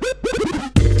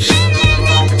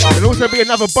 There'll also be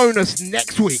another bonus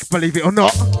next week, believe it or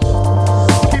not.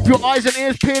 Keep your eyes and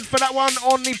ears peeled for that one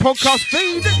on the podcast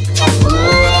feed.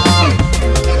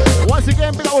 Once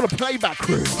again, big up all the playback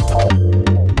crew.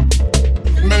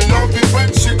 Me love it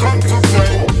when she comes to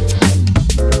play.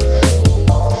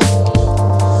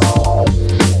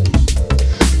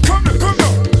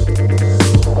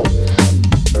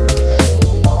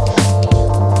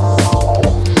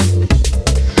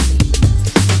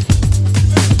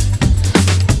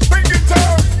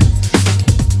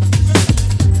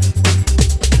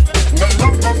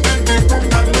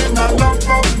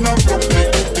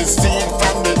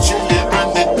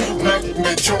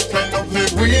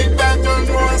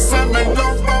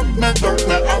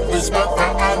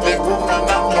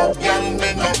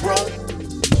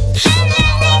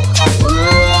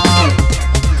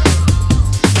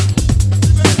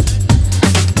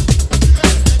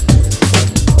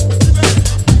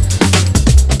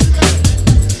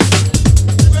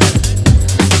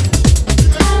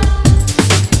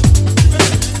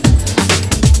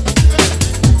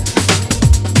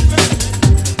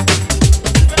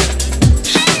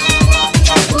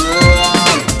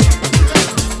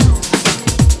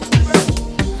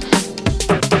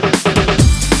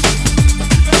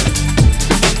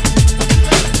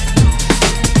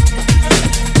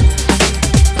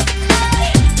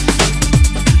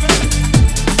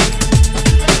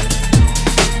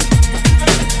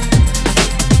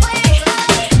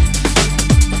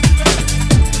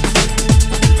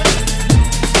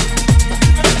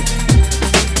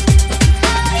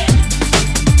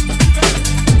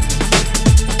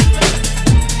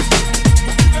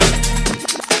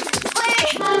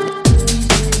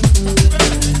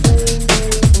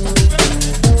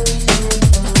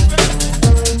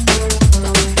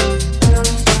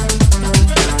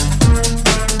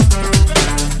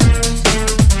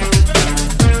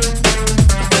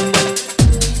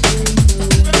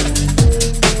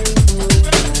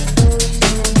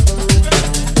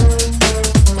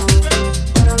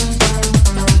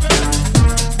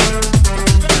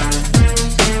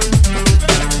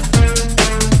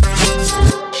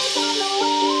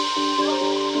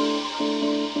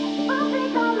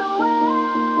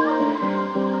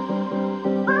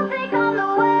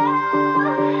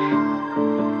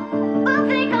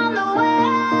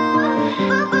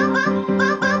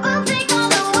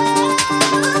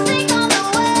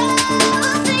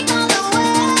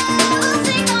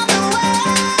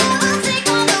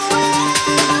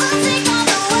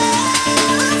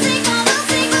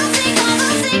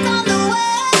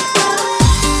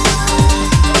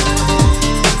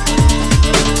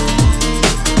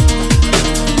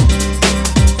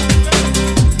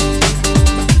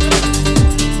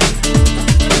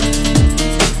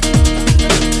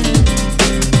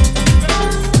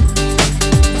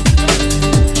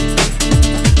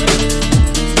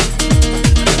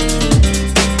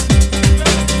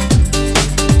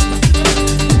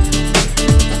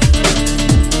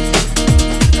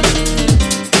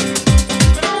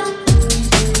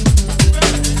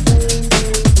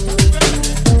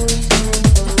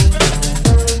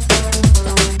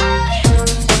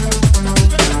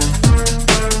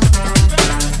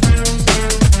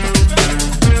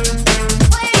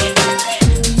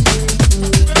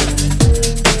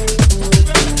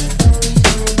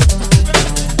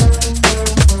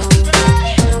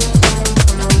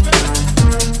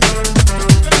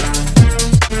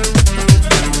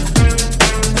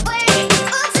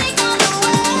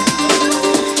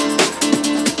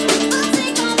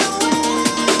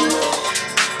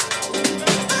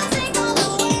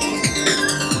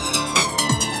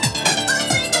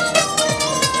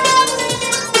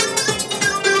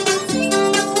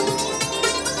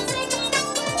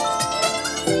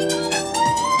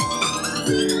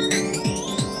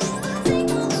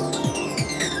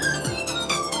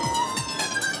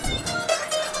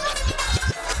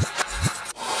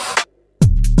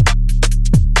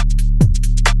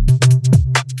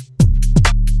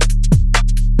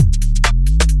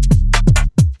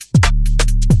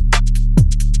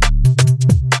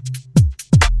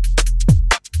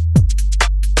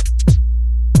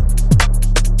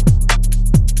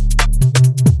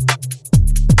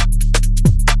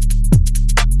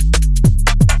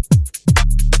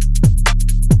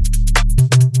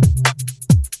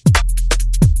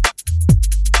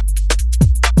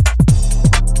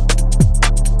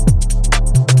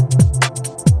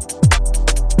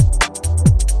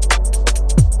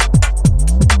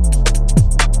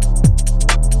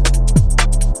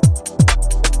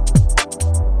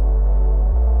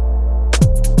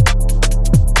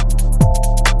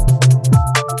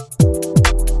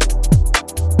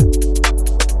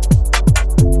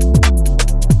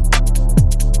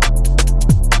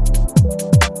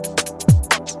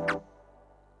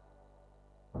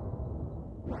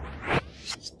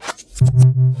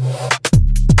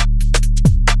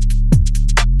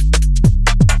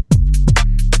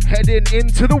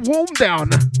 into the warm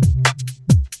down.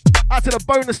 Out to the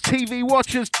bonus TV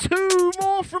watchers, 2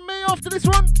 more from me after this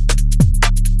one.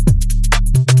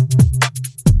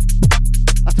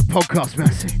 That's a podcast,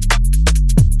 Mercy.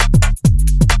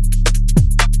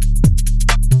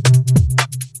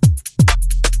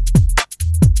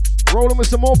 Rolling with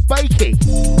some more bakey.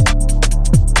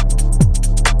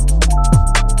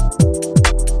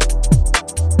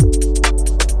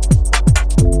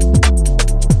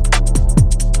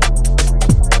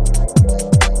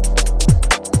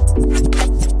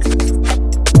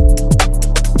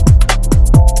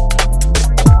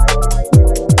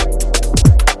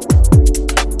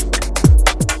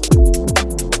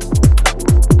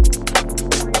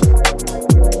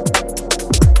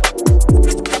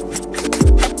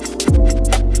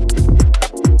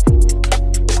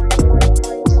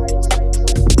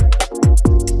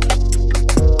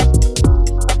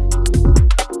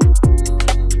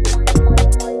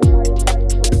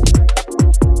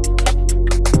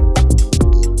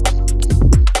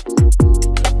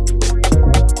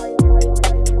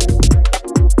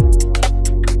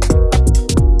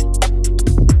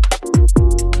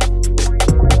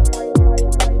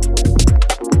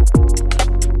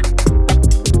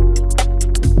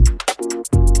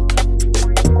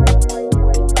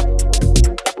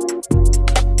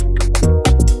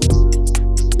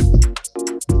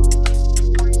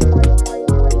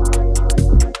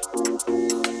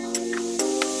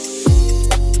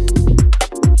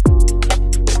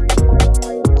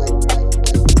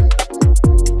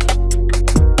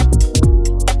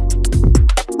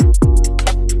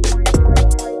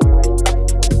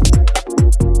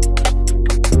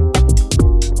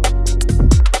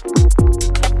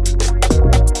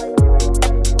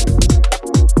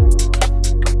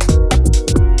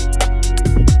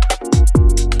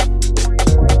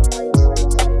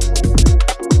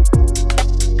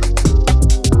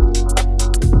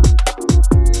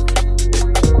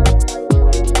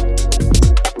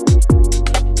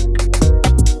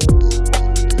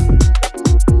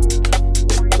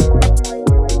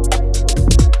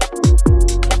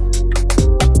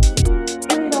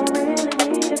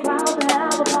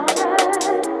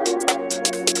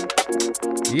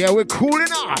 Yeah, we're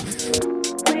cooling off.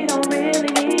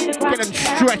 Get them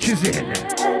stretches in.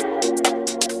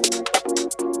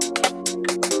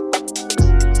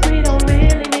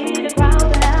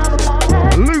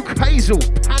 Luke Hazel,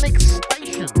 Panic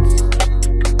Stations.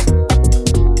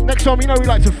 Next time, you know we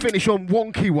like to finish on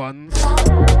wonky ones.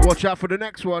 Watch out for the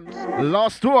next one.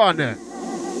 Last one.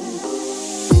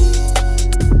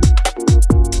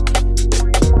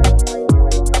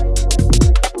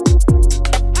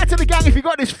 If you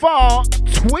got this far,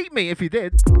 tweet me if you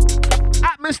did.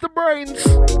 At Mr. BrainZ.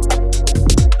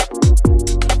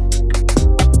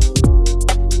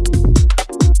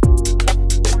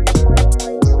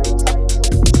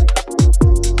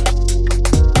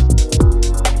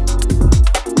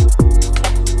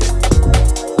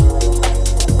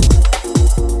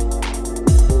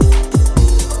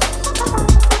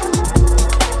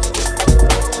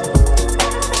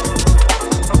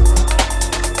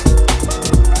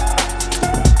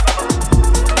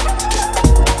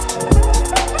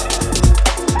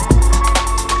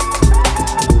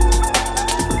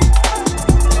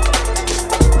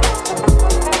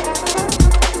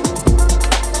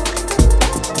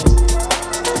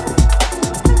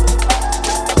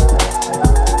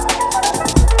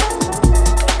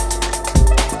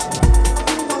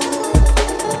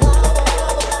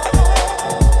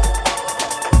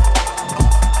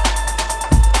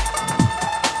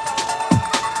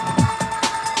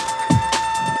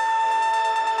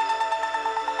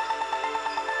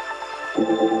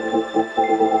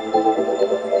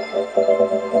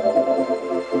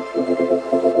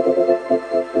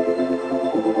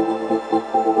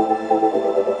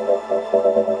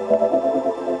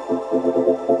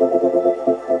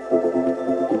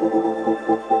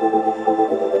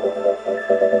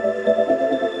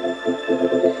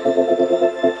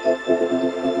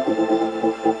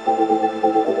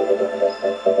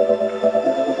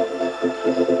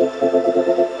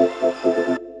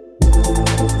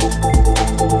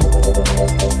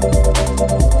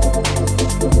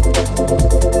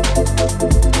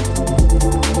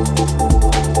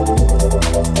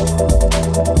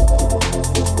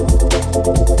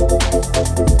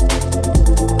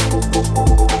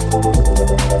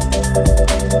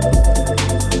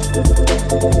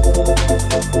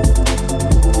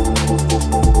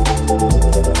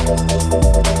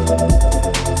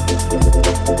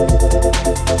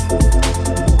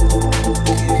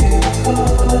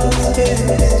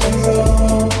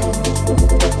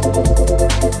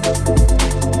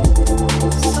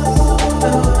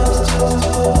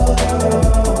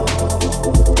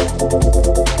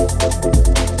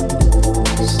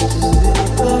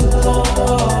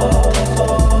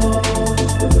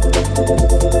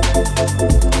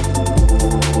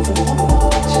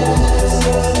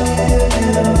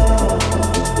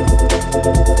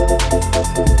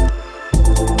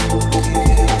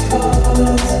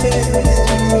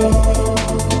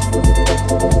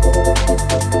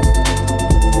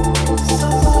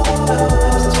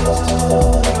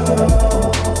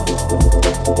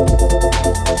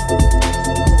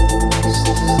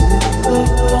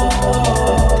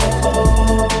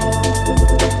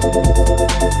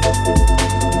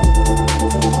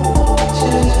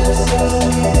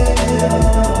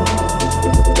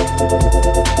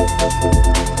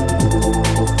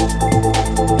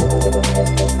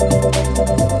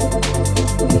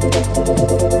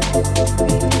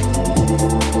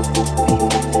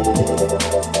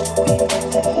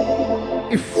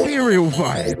 Ethereal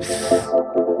vibes.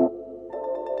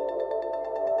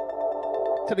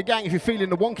 To the gang, if you're feeling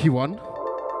the wonky one,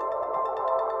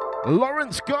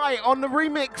 Lawrence Guy on the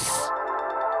remix.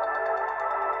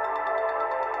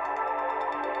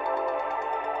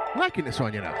 Liking this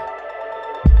one, you know.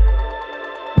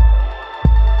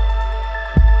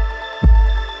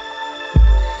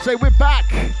 So we're back.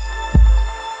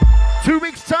 2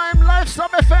 weeks time, live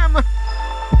Sub FM.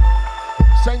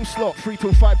 Same slot, 3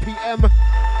 till 5 p.m.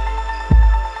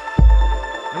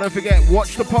 And don't forget,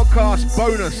 watch the podcast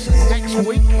bonus next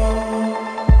week.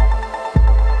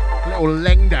 A little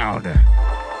Leng down.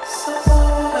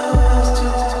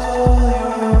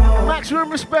 Maximum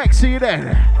respect, see you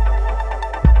then.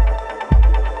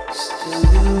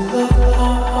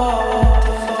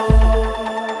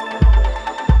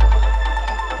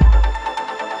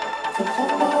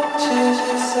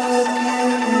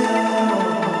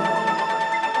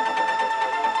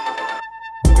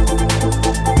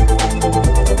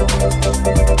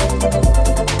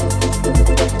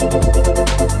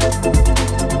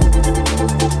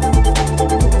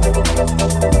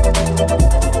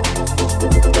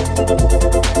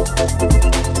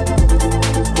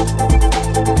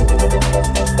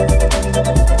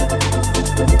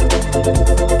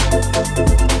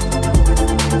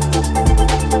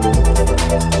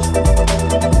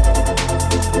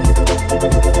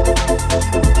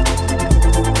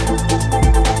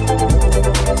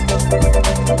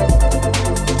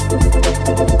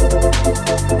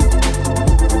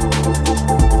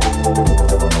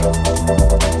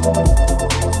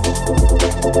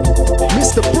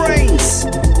 Mr. BrainZ.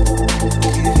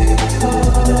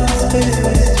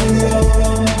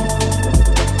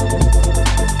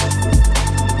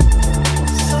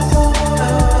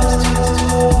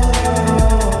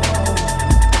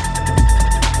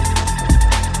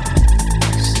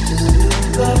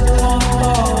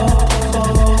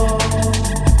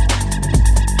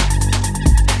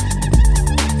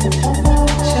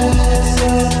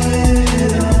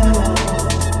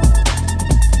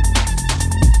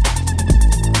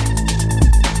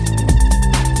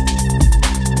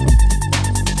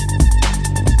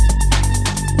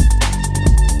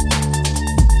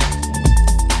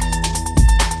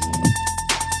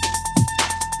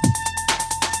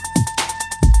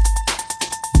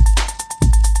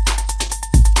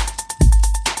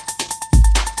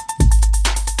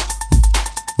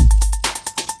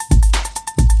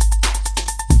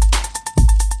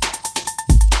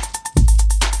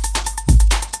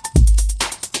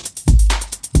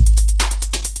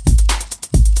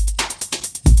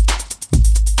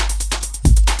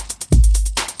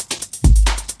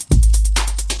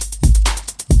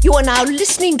 You are now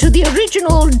listening to the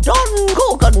original Don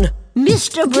Gorgon,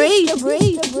 Mr.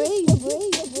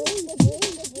 BrainZ.